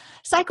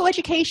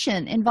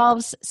 Psychoeducation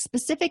involves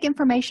specific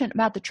information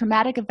about the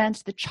traumatic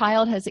events the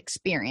child has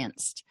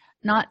experienced,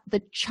 not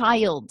the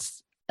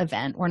child's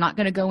event. We're not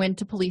going to go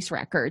into police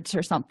records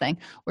or something.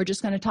 We're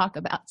just going to talk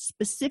about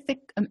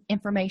specific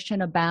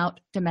information about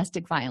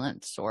domestic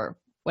violence or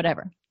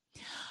whatever.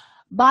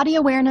 Body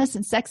awareness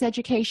and sex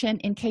education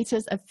in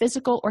cases of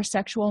physical or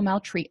sexual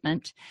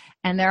maltreatment.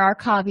 And there are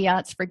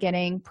caveats for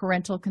getting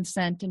parental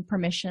consent and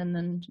permission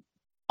and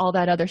all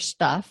that other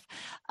stuff.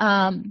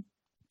 And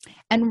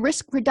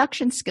risk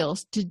reduction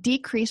skills to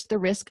decrease the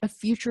risk of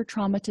future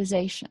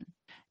traumatization.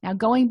 Now,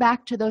 going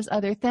back to those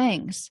other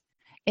things,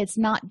 it's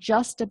not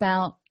just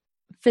about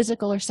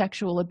physical or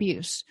sexual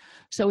abuse.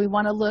 So we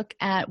want to look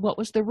at what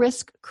was the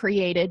risk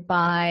created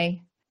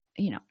by,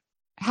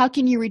 how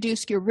can you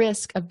reduce your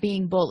risk of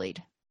being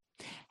bullied?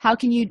 How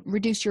can you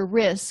reduce your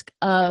risk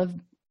of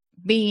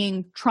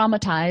being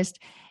traumatized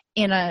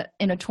in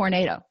a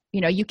tornado?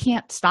 You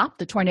can't stop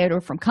the tornado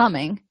from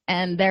coming,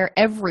 and they're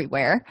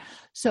everywhere.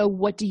 So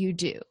what do you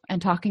do?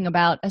 And talking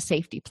about a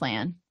safety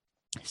plan.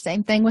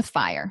 Same thing with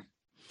fire.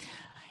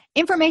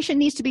 Information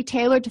needs to be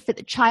tailored to fit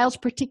the child's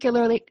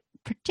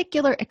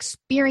particular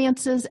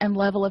experiences and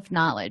level of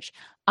knowledge.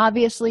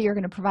 Obviously, you're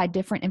going to provide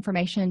different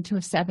information to a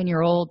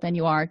 7-year-old than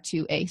you are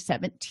to a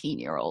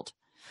 17-year-old.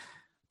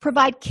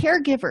 Provide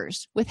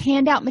caregivers with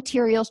handout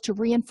materials to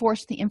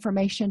reinforce the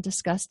information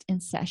discussed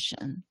in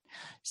session.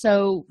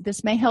 So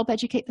this may help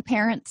educate the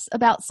parents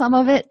about some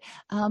of it,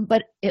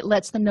 but it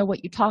lets them know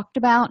what you talked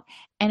about,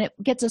 and it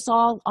gets us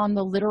all on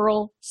the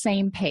literal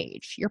same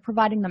page. You're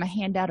providing them a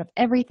handout of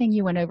everything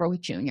you went over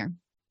with Junior.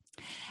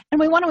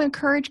 And we want to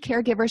encourage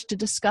caregivers to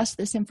discuss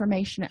this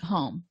information at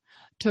home,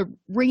 to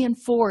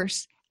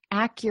reinforce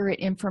accurate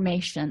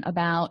information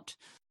about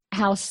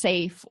how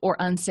safe or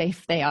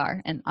unsafe they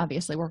are. And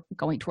obviously we're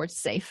going towards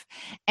safe,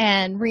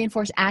 and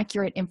reinforce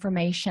accurate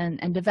information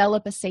and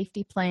develop a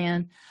safety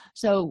plan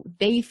so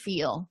they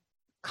feel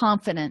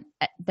confident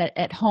that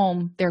at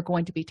home they're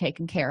going to be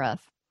taken care of.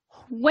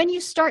 When you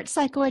start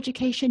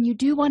psychoeducation, you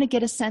do want to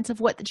get a sense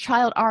of what the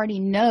child already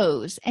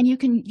knows, and you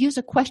can use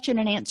a question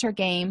and answer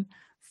game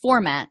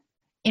format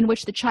in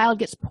which the child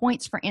gets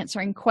points for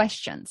answering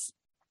questions,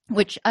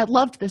 which I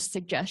loved this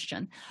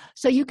suggestion.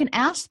 So you can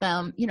ask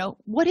them,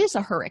 what is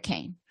a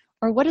hurricane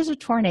or what is a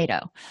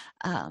tornado?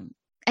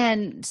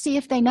 And see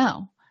if they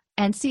know,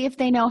 and see if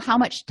they know how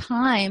much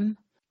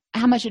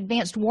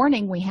advanced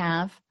warning we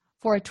have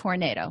for a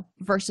tornado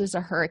versus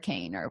a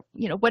hurricane, or,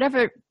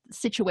 whatever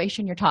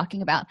situation you're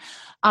talking about.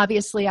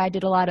 Obviously, I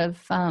did a lot of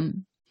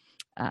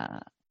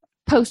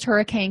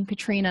post-Hurricane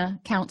Katrina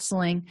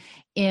counseling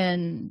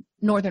in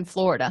Northern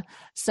Florida.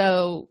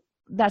 So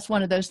that's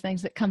one of those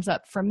things that comes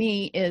up for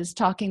me, is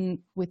talking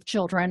with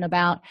children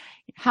about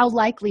how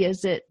likely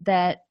is it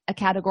that a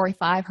Category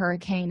 5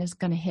 hurricane is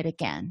going to hit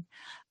again.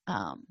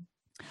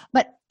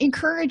 But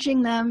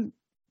encouraging them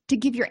to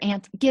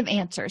give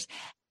answers.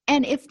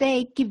 And if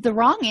they give the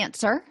wrong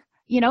answer,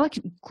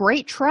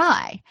 great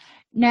try.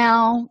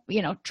 Now,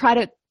 try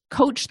to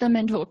coach them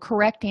into a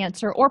correct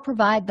answer or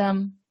provide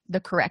them the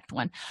correct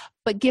one,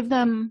 but give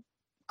them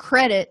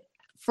credit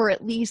for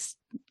at least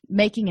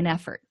making an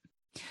effort.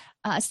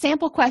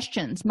 Sample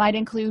questions might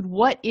include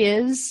what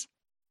is,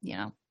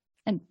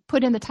 and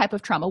put in the type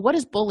of trauma. What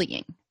is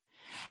bullying?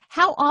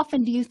 How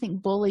often do you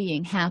think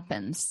bullying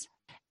happens?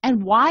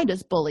 And why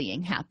does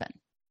bullying happen?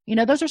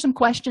 Those are some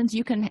questions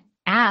you can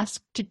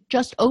ask to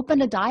just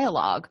open a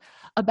dialogue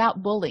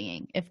about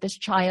bullying if this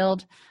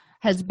child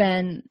has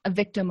been a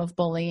victim of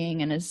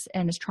bullying and is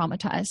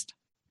traumatized.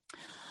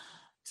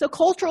 So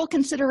cultural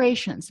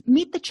considerations.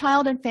 Meet the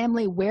child and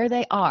family where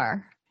they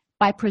are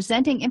by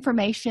presenting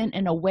information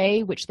in a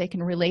way which they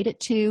can relate it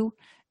to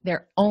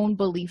their own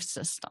belief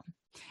system.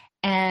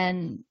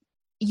 And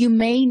you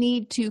may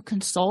need to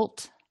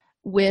consult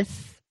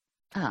with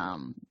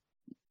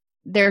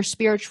their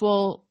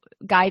spiritual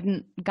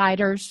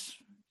guiders,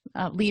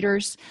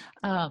 leaders,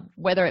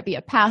 whether it be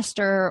a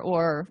pastor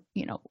or,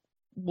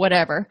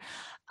 whatever,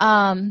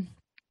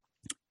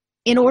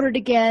 in order to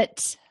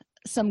get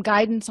some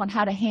guidance on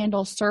how to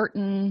handle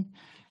certain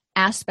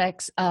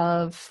aspects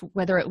of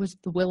whether it was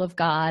the will of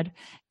God,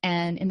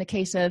 and in the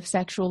case of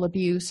sexual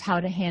abuse, how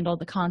to handle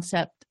the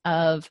concept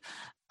of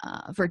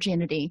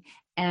virginity,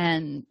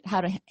 and how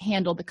to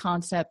handle the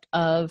concept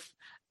of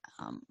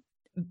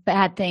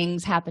bad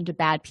things happen to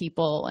bad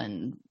people,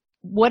 and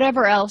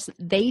whatever else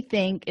they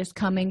think is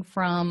coming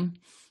from,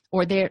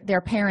 or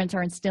their parents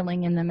are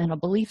instilling in them in a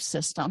belief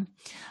system.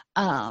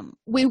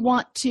 We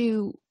want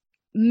to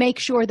make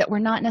sure that we're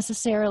not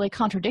necessarily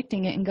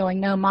contradicting it and going,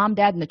 no, mom,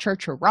 dad, and the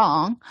church are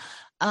wrong.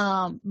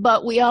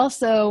 But we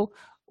also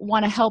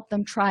want to help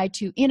them try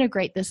to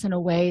integrate this in a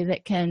way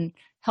that can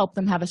help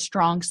them have a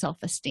strong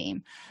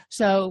self-esteem.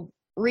 So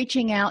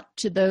reaching out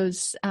to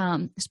those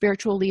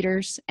spiritual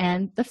leaders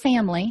and the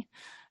family,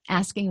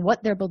 asking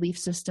what their belief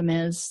system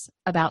is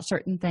about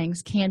certain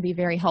things can be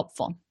very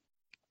helpful.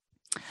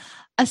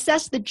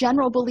 Assess the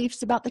general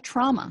beliefs about the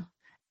trauma.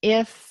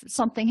 If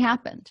something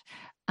happened,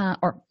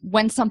 or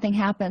when something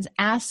happens,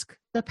 ask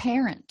the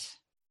parent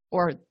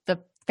or the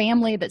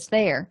family that's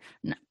there,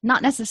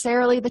 not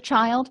necessarily the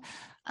child,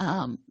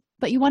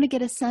 but you want to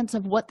get a sense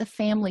of what the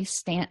family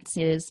stance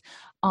is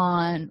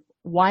on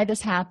why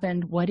this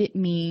happened, what it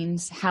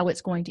means, how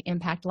it's going to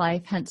impact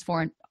life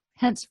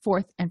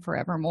henceforth and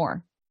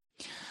forevermore.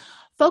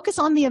 Focus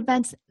on the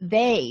events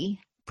they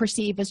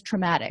perceive as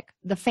traumatic,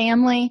 the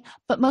family,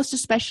 but most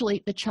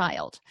especially the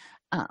child.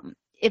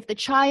 If the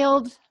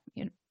child,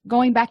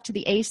 going back to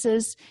the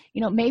ACEs,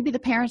 maybe the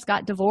parents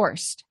got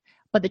divorced,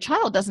 but the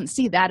child doesn't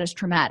see that as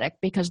traumatic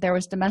because there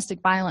was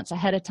domestic violence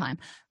ahead of time.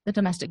 The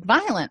domestic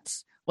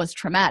violence was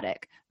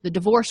traumatic. The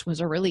divorce was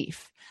a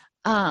relief.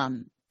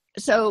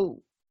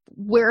 So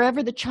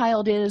wherever the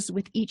child is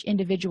with each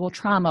individual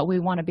trauma, we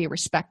want to be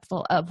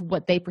respectful of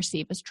what they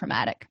perceive as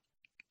traumatic.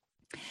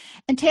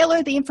 And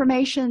tailor the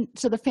information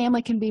so the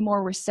family can be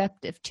more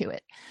receptive to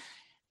it,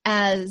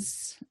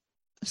 as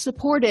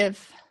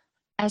supportive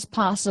as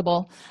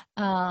possible.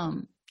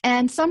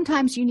 And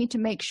sometimes you need to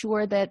make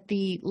sure that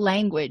the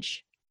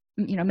language,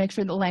 make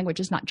sure the language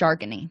is not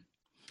jargony.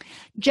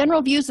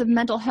 General views of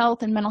mental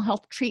health and mental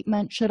health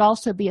treatment should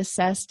also be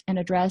assessed and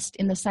addressed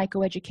in the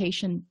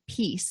psychoeducation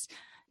piece,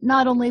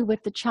 not only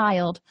with the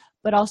child,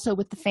 but also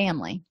with the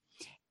family.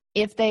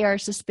 If they are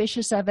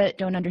suspicious of it,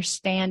 don't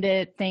understand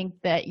it, think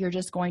that you're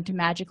just going to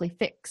magically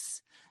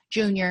fix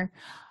Junior,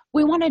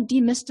 we want to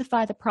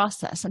demystify the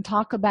process and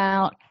talk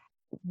about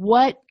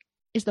what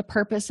is the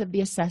purpose of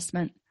the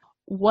assessment,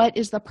 what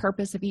is the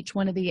purpose of each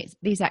one of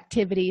these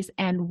activities,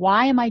 and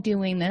why am I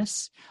doing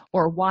this,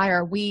 or why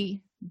are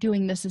we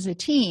doing this as a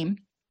team,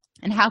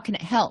 and how can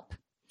it help?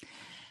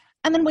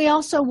 And then we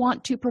also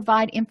want to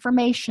provide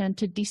information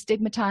to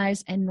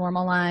destigmatize and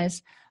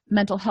normalize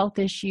mental health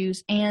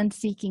issues and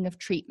seeking of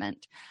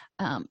treatment.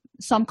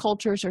 Some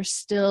cultures are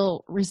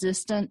still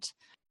resistant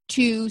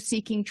to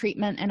seeking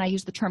treatment, and I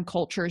use the term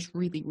cultures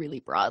really, really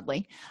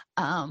broadly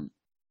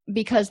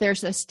because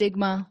there's a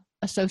stigma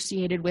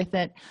associated with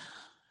it.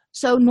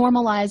 So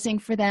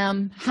normalizing for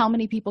them how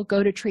many people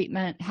go to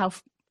treatment, how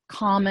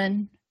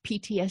common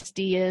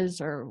PTSD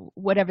is, or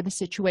whatever the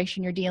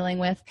situation you're dealing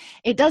with.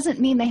 It doesn't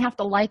mean they have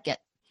to like it,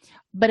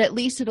 but at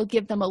least it'll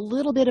give them a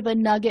little bit of a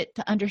nugget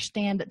to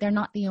understand that they're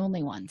not the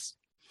only ones.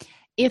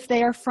 If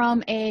they are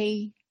from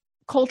a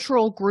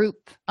cultural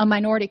group, a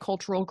minority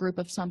cultural group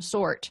of some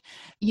sort,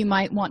 you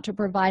might want to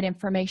provide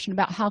information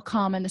about how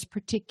common this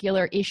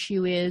particular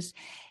issue is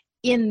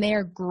in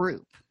their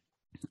group.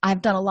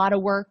 I've done a lot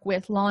of work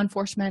with law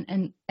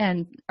enforcement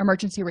and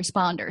emergency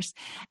responders,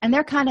 and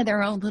they're kind of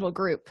their own little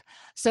group.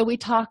 So we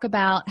talk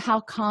about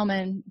how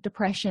common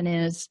depression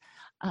is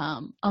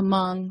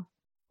among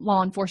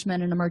law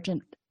enforcement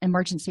and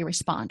emergency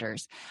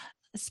responders,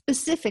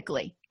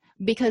 specifically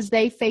because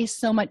they face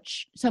so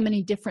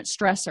many different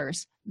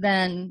stressors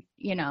than,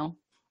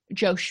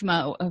 Joe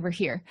Schmo over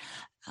here.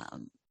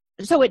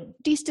 So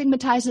it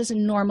destigmatizes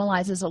and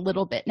normalizes a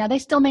little bit. Now, they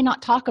still may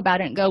not talk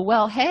about it and go,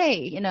 well,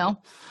 hey,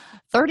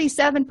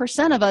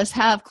 37% of us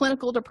have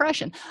clinical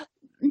depression.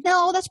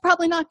 No, that's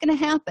probably not going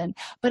to happen.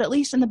 But at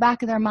least in the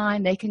back of their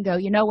mind, they can go,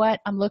 you know what?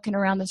 I'm looking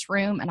around this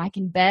room and I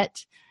can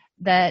bet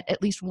that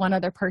at least one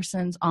other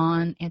person's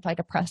on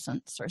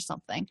antidepressants or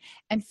something,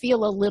 and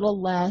feel a little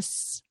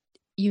less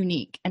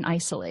unique and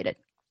isolated.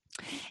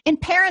 In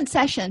parent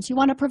sessions, you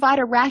want to provide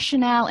a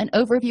rationale and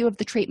overview of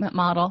the treatment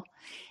model,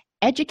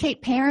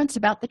 educate parents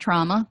about the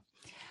trauma,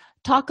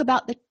 talk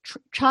about the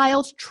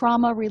child's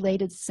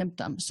trauma-related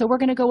symptoms. So we're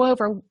going to go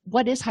over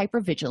what is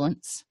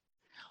hypervigilance,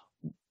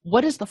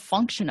 what is the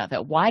function of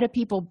it, why do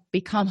people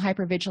become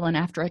hypervigilant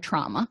after a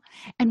trauma,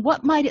 and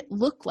what might it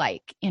look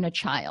like in a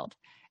child,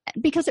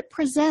 because it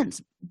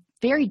presents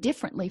very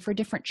differently for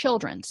different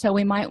children. So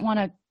we might want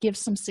to give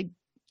some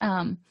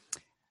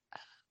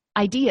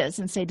ideas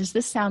and say, does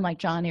this sound like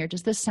Johnny or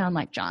does this sound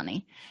like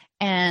Johnny?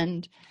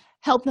 And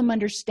help them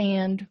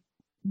understand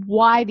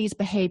why these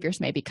behaviors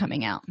may be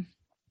coming out.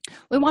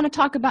 We want to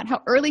talk about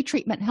how early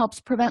treatment helps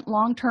prevent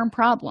long-term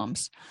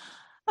problems.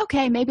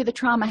 Okay, maybe the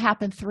trauma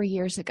happened 3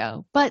 years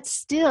ago, but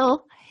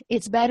still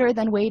it's better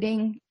than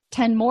waiting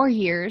 10 more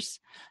years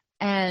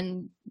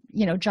and,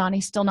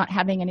 Johnny's still not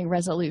having any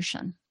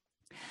resolution.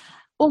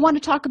 We'll want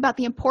to talk about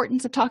the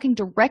importance of talking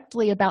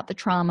directly about the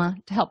trauma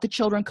to help the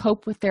children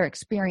cope with their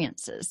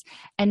experiences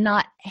and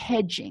not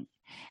hedging.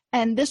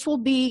 And this will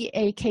be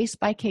a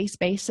case-by-case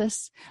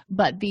basis,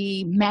 but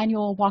the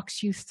manual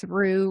walks you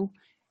through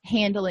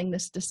handling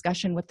this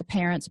discussion with the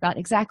parents about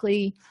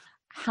exactly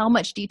how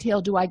much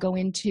detail do I go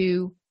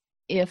into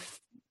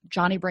if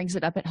Johnny brings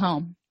it up at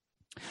home.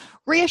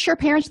 Reassure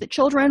parents that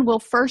children will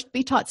first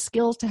be taught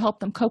skills to help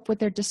them cope with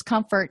their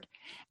discomfort,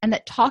 and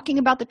that talking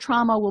about the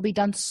trauma will be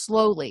done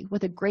slowly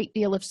with a great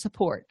deal of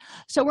support.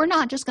 So we're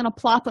not just going to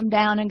plop them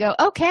down and go,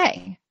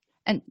 okay,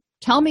 and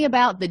tell me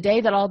about the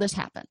day that all this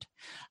happened,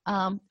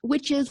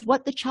 which is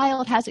what the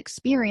child has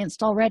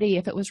experienced already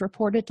if it was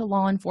reported to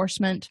law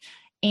enforcement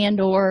and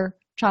or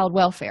child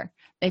welfare.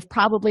 They've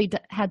probably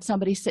had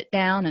somebody sit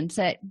down and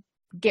say,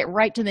 get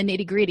right to the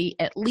nitty-gritty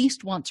at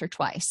least once or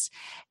twice,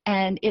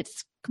 and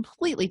it's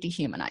completely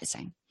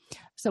dehumanizing.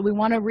 So we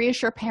want to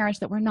reassure parents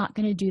that we're not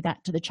going to do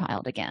that to the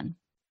child again.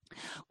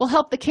 We'll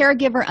help the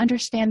caregiver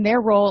understand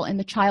their role in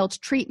the child's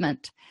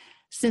treatment,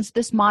 since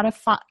this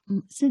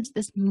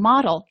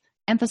model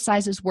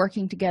emphasizes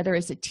working together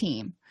as a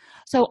team.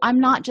 So I'm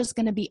not just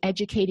going to be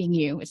educating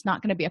you. It's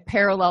not going to be a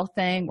parallel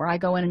thing where I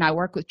go in and I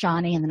work with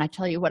Johnny and then I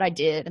tell you what I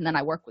did and then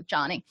I work with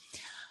Johnny.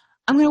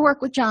 I'm going to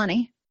work with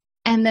Johnny,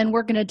 and then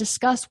we're going to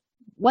discuss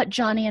what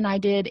Johnny and I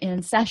did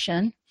in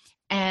session,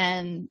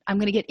 and I'm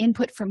going to get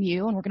input from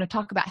you, and we're going to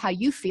talk about how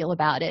you feel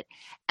about it,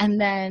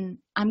 and then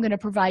I'm going to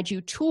provide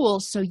you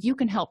tools so you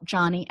can help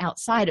Johnny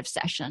outside of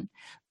session,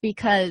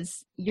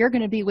 because you're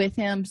going to be with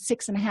him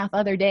 6.5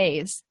 other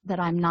days that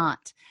I'm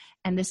not,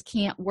 and this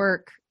can't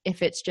work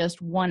if it's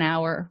just 1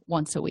 hour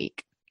once a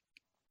week.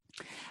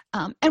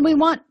 And we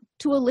want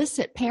to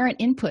elicit parent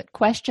input,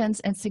 questions,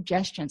 and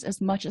suggestions as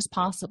much as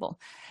possible,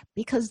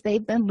 because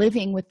they've been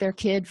living with their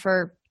kid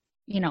for,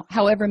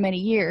 however many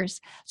years.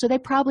 So they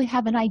probably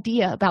have an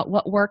idea about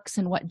what works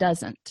and what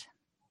doesn't.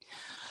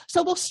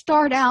 So we'll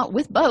start out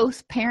with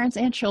both parents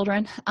and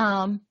children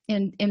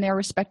in their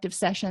respective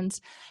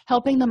sessions,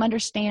 helping them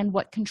understand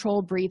what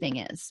controlled breathing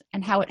is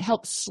and how it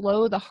helps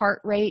slow the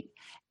heart rate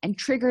and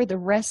trigger the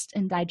rest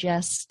and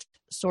digest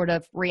sort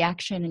of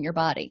reaction in your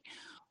body.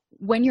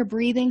 when your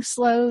breathing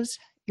slows,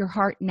 your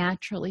heart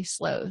naturally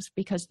slows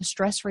because the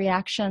stress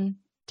reaction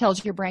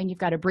tells your brain you've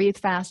got to breathe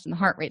fast and the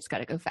heart rate's got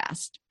to go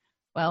fast.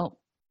 Well,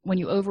 when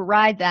you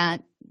override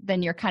that,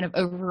 then you're kind of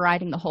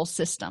overriding the whole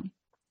system.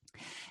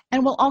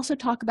 And we'll also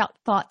talk about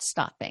thought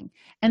stopping.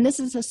 And this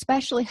is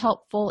especially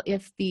helpful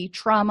if the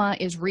trauma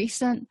is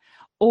recent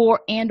or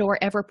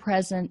ever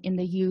present in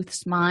the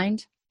youth's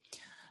mind.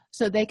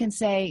 So they can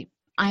say,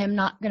 I am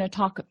not going to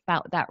talk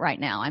about that right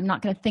now. I'm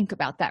not going to think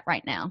about that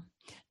right now.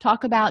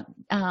 Talk about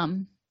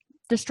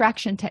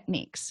distraction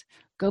techniques.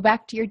 Go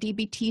back to your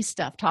DBT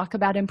stuff. Talk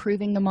about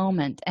improving the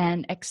moment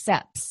and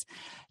accepts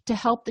to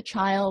help the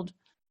child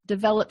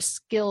develop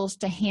skills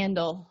to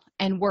handle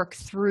and work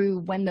through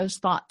when those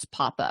thoughts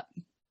pop up.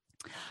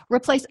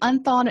 Replace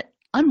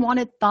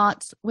unwanted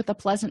thoughts with a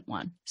pleasant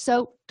one.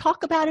 So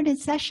talk about it in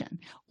session.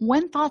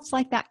 When thoughts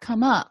like that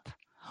come up,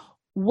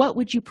 what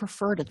would you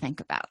prefer to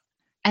think about?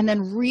 And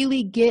then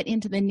really get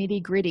into the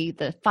nitty-gritty,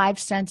 the 5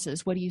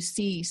 senses. What do you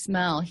see,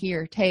 smell,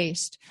 hear,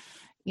 taste?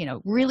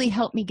 Really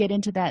help me get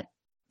into that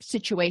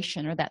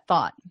situation or that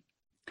thought.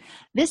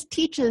 This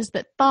teaches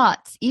that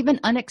thoughts, even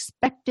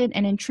unexpected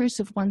and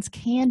intrusive ones,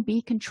 can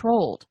be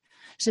controlled.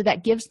 So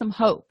that gives them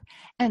hope.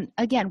 And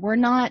again, we're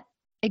not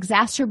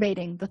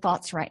exacerbating the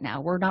thoughts right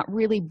now. We're not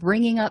really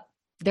bringing up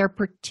their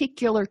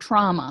particular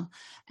trauma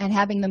and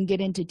having them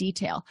get into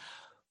detail.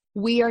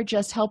 We are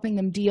just helping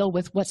them deal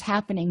with what's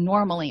happening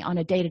normally on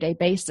a day-to-day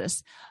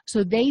basis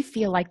so they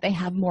feel like they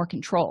have more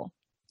control.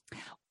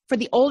 For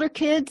the older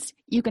kids,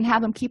 you can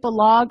have them keep a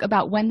log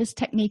about when this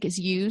technique is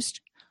used,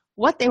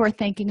 what they were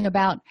thinking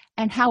about,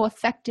 and how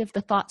effective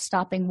the thought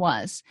stopping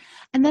was,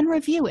 and then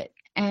review it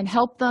and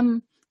help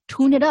them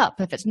tune it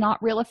up if it's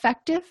not real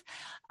effective,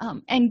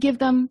 and give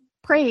them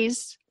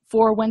praise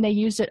for when they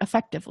use it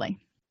effectively.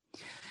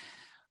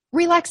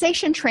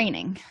 Relaxation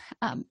training.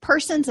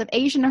 Persons of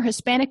Asian or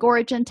Hispanic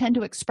origin tend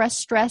to express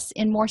stress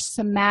in more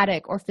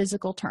somatic or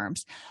physical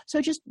terms.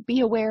 So just be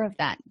aware of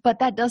that. But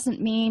that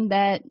doesn't mean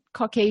that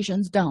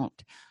Caucasians don't.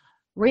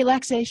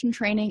 Relaxation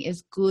training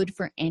is good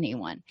for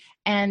anyone.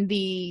 And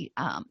the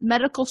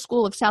Medical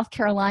School of South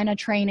Carolina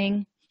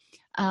training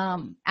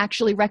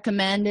actually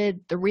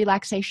recommended the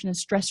Relaxation and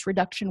Stress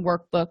Reduction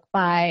Workbook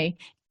by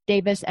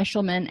Davis,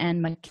 Eshelman,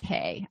 and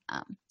McKay.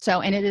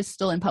 And it is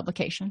still in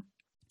publication.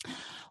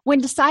 When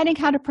deciding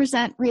how to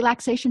present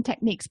relaxation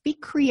techniques, be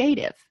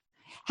creative.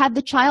 Have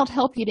the child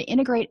help you to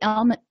integrate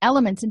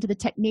elements into the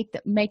technique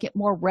that make it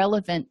more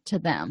relevant to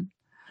them.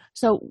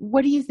 So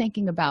what are you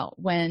thinking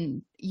about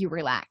when you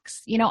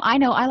relax? I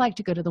know I like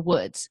to go to the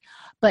woods,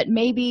 but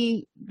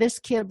maybe this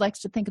kid likes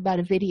to think about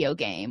a video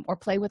game or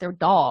play with their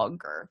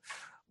dog or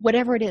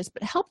whatever it is,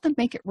 but help them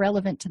make it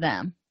relevant to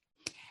them.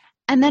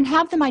 And then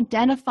have them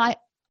identify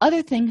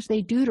other things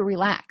they do to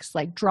relax,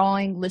 like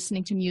drawing,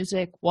 listening to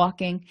music,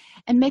 walking,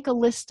 and make a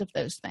list of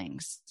those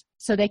things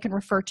so they can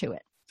refer to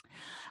it.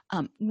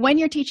 When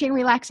you're teaching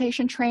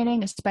relaxation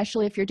training,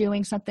 especially if you're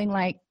doing something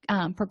like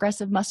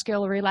progressive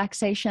muscular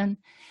relaxation,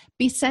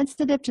 be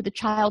sensitive to the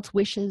child's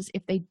wishes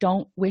if they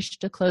don't wish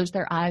to close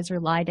their eyes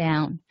or lie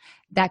down.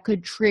 That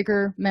could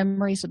trigger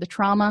memories of the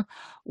trauma.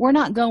 We're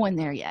not going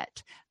there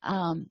yet.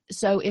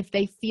 So if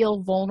they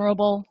feel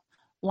vulnerable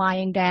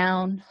lying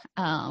down,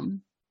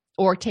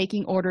 or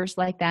taking orders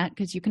like that,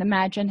 because you can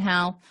imagine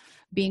how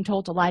being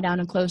told to lie down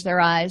and close their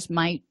eyes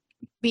might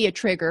be a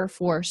trigger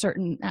for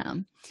certain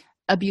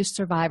abuse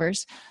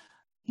survivors.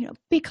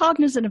 Be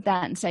cognizant of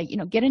that and say,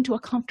 get into a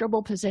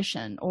comfortable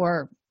position,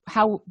 or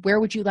where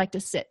would you like to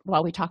sit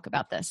while we talk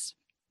about this?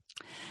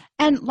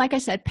 And like I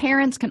said,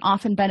 parents can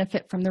often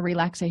benefit from the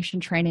relaxation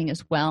training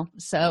as well.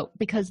 So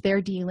because they're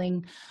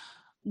dealing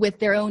with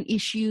their own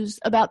issues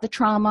about the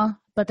trauma,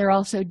 but they're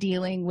also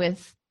dealing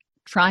with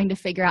trying to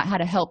figure out how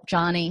to help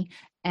Johnny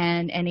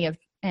and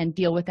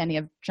deal with any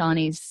of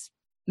Johnny's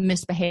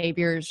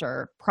misbehaviors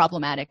or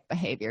problematic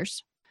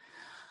behaviors.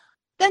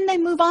 Then they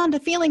move on to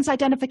feelings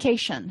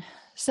identification.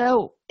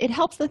 So it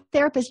helps the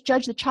therapist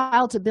judge the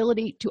child's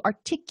ability to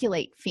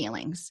articulate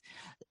feelings.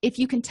 If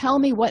you can tell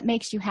me what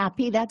makes you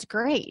happy, that's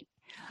great.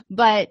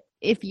 But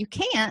if you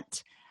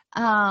can't,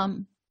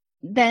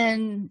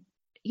 then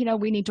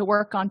we need to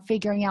work on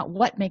figuring out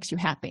what makes you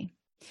happy.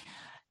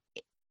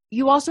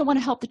 You also want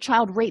to help the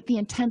child rate the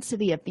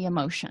intensity of the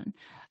emotion.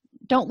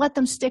 Don't let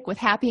them stick with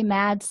happy,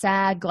 mad,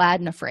 sad, glad,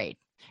 and afraid.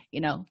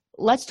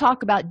 Let's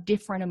talk about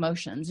different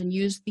emotions and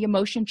use the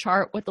emotion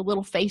chart with the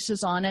little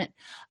faces on it,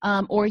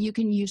 or you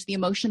can use the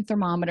emotion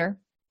thermometer.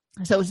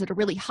 So is it a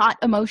really hot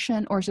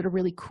emotion or is it a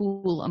really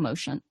cool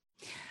emotion?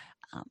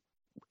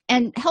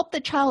 And help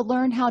the child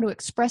learn how to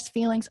express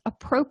feelings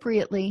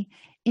appropriately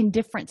in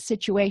different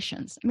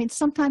situations.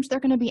 Sometimes they're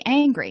going to be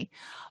angry,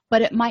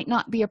 but it might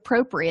not be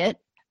appropriate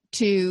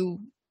to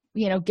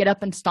get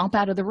up and stomp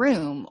out of the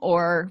room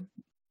or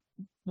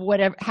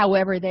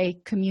however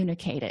they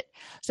communicate it.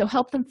 So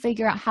help them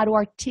figure out how to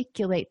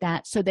articulate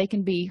that so they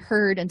can be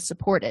heard and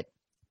supported.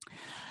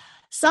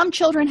 Some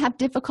children have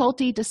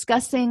difficulty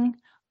discussing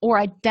or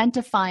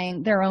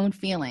identifying their own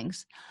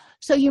feelings.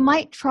 So you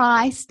might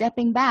try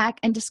stepping back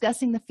and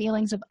discussing the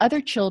feelings of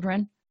other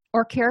children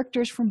or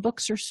characters from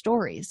books or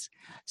stories.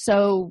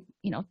 So,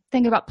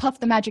 think about Puff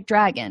the Magic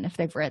Dragon, if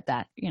they've read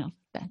that.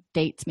 That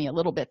dates me a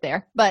little bit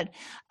there. But,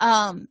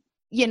 how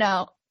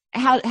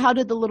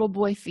did the little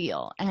boy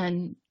feel?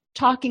 And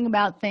talking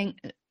about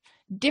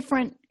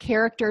different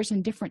characters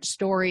and different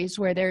stories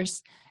where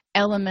there's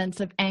elements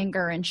of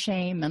anger and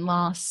shame and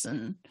loss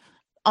and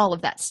all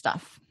of that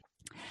stuff.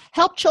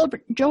 Help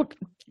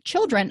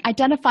children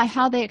identify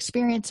how they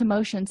experience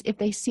emotions if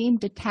they seem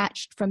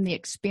detached from the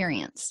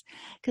experience,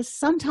 because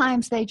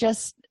sometimes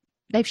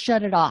they've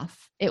shut it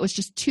off. It was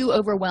just too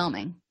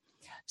overwhelming.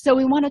 So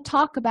we want to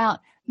talk about,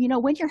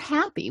 when you're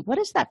happy, what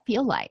does that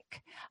feel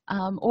like?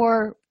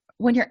 Or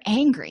when you're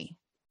angry,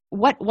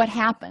 what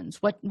happens?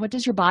 What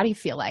does your body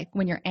feel like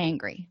when you're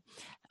angry?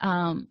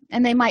 And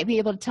they might be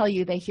able to tell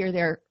you they hear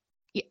their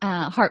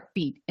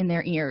heartbeat in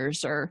their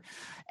ears, or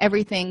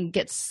everything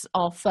gets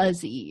all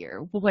fuzzy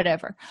or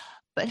whatever.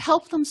 But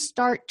help them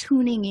start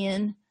tuning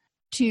in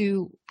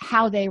to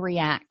how they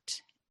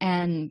react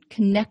and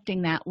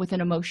connecting that with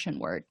an emotion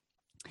word.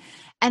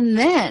 And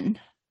then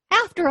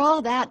after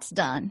all that's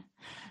done,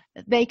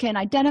 they can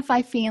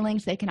identify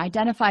feelings, they can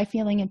identify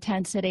feeling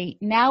intensity.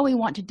 Now we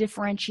want to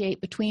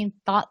differentiate between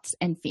thoughts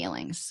and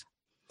feelings.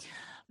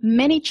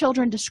 Many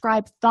children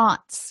describe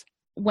thoughts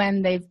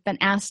when they've been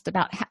asked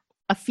about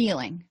a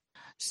feeling.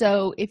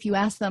 So if you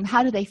ask them,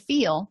 how do they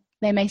feel?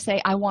 They may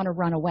say, I want to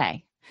run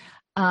away.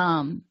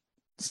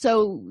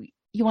 So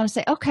you want to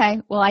say, okay,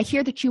 well, I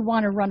hear that you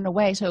want to run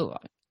away. So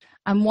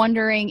I'm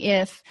wondering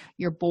if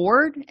you're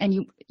bored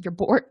and you're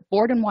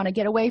bored and want to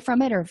get away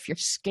from it, or if you're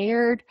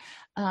scared.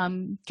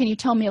 Can you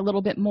tell me a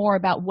little bit more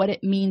about what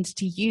it means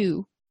to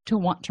you to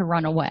want to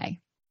run away?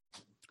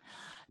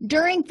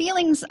 During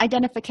feelings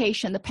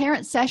identification, the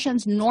parent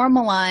sessions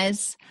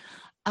normalize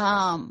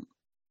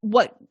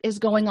what is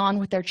going on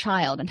with their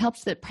child and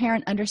helps the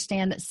parent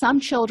understand that some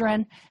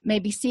children may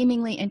be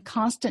seemingly in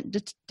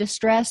constant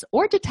distress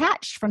or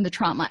detached from the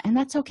trauma, and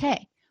that's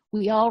okay.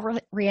 We all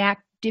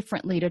react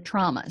differently to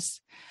traumas.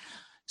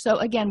 So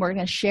again, we're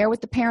going to share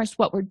with the parents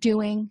what we're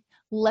doing,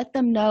 let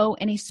them know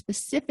any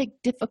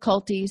specific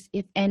difficulties,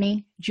 if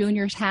any,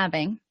 Junior's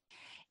having.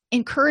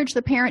 Encourage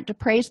the parent to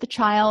praise the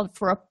child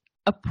for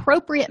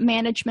appropriate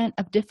management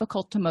of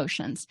difficult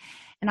emotions.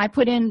 And I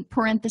put in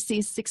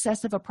parentheses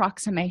successive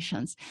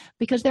approximations,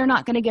 because they're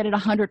not going to get it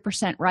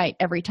 100% right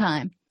every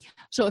time.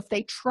 So if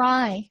they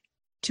try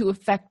to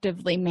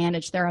effectively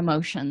manage their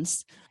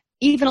emotions,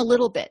 even a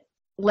little bit,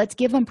 let's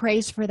give them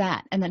praise for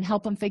that, and then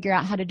help them figure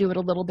out how to do it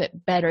a little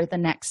bit better the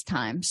next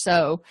time.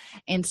 So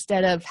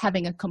instead of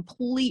having a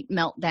complete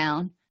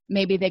meltdown,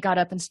 maybe they got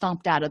up and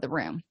stomped out of the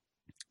room.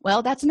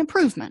 Well, that's an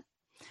improvement.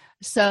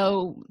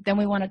 So then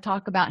we want to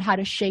talk about how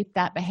to shape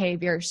that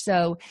behavior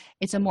so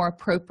it's a more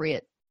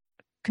appropriate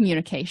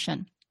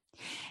communication.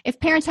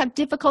 If parents have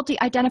difficulty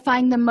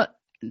identifying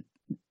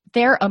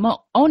their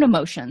own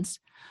emotions,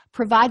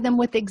 provide them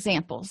with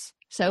examples.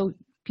 So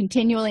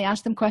continually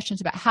ask them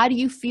questions about, how do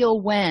you feel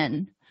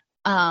when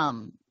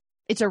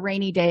it's a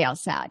rainy day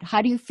outside?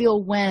 How do you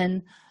feel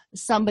when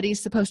somebody's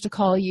supposed to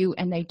call you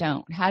and they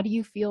don't? How do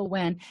you feel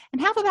when?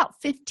 And have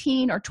about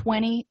 15 or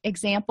 20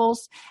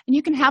 examples, and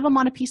you can have them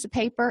on a piece of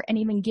paper and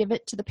even give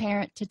it to the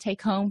parent to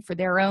take home for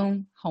their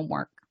own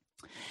homework.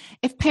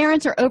 If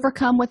parents are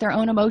overcome with their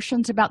own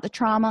emotions about the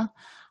trauma,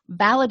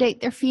 validate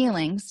their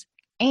feelings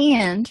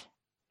and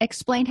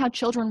explain how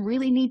children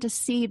really need to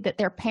see that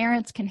their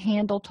parents can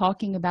handle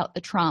talking about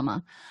the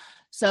trauma.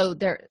 So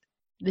the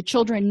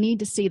children need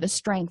to see the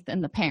strength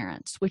in the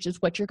parents, which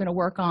is what you're going to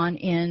work on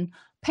in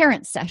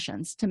parent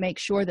sessions, to make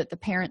sure that the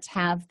parents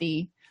have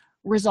the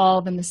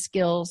resolve and the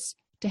skills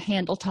to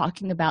handle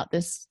talking about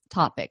this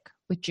topic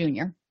with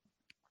Junior.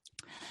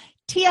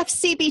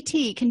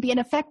 TFCBT can be an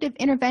effective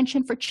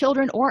intervention for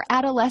children or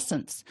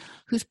adolescents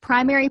whose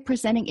primary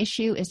presenting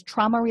issue is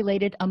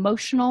trauma-related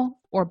emotional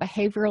or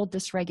behavioral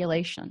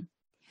dysregulation.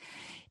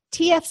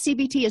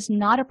 TFCBT is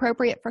not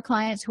appropriate for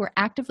clients who are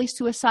actively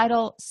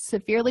suicidal,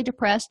 severely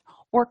depressed,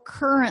 or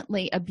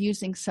currently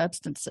abusing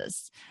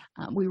substances.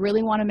 We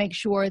really want to make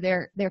sure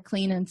they're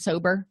clean and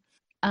sober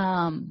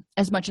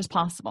as much as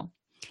possible.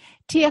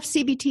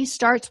 TFCBT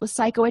starts with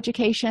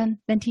psychoeducation,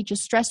 then teaches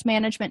stress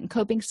management and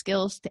coping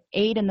skills to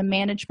aid in the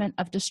management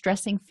of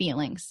distressing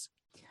feelings.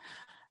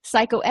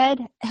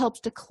 Psychoed helps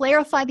to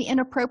clarify the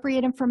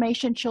inappropriate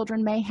information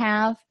children may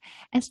have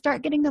and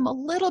start getting them a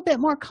little bit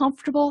more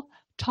comfortable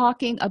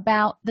talking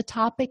about the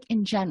topic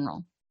in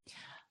general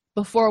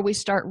before we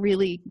start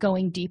really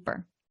going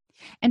deeper.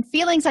 And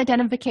feelings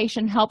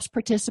identification helps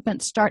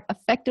participants start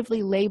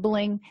effectively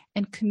labeling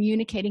and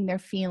communicating their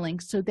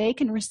feelings so they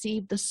can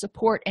receive the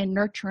support and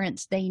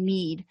nurturance they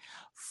need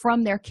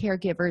from their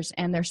caregivers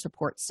and their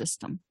support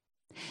system.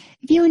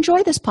 If you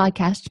enjoy this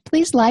podcast,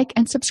 please like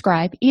and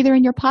subscribe either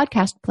in your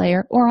podcast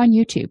player or on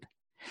YouTube.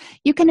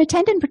 You can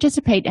attend and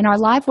participate in our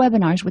live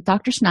webinars with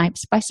Dr.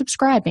 Snipes by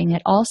subscribing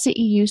at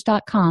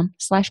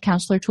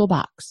allceus.com/counselor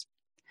toolbox.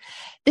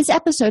 This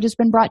episode has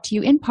been brought to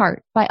you in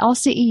part by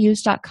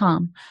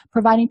allceus.com,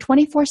 providing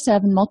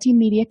 24/7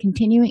 multimedia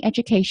continuing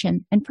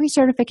education and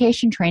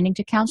pre-certification training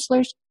to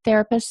counselors,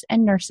 therapists,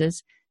 and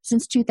nurses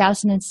since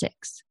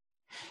 2006.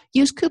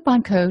 Use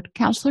coupon code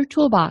Counselor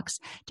Toolbox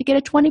to get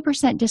a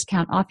 20%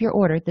 discount off your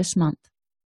order this month.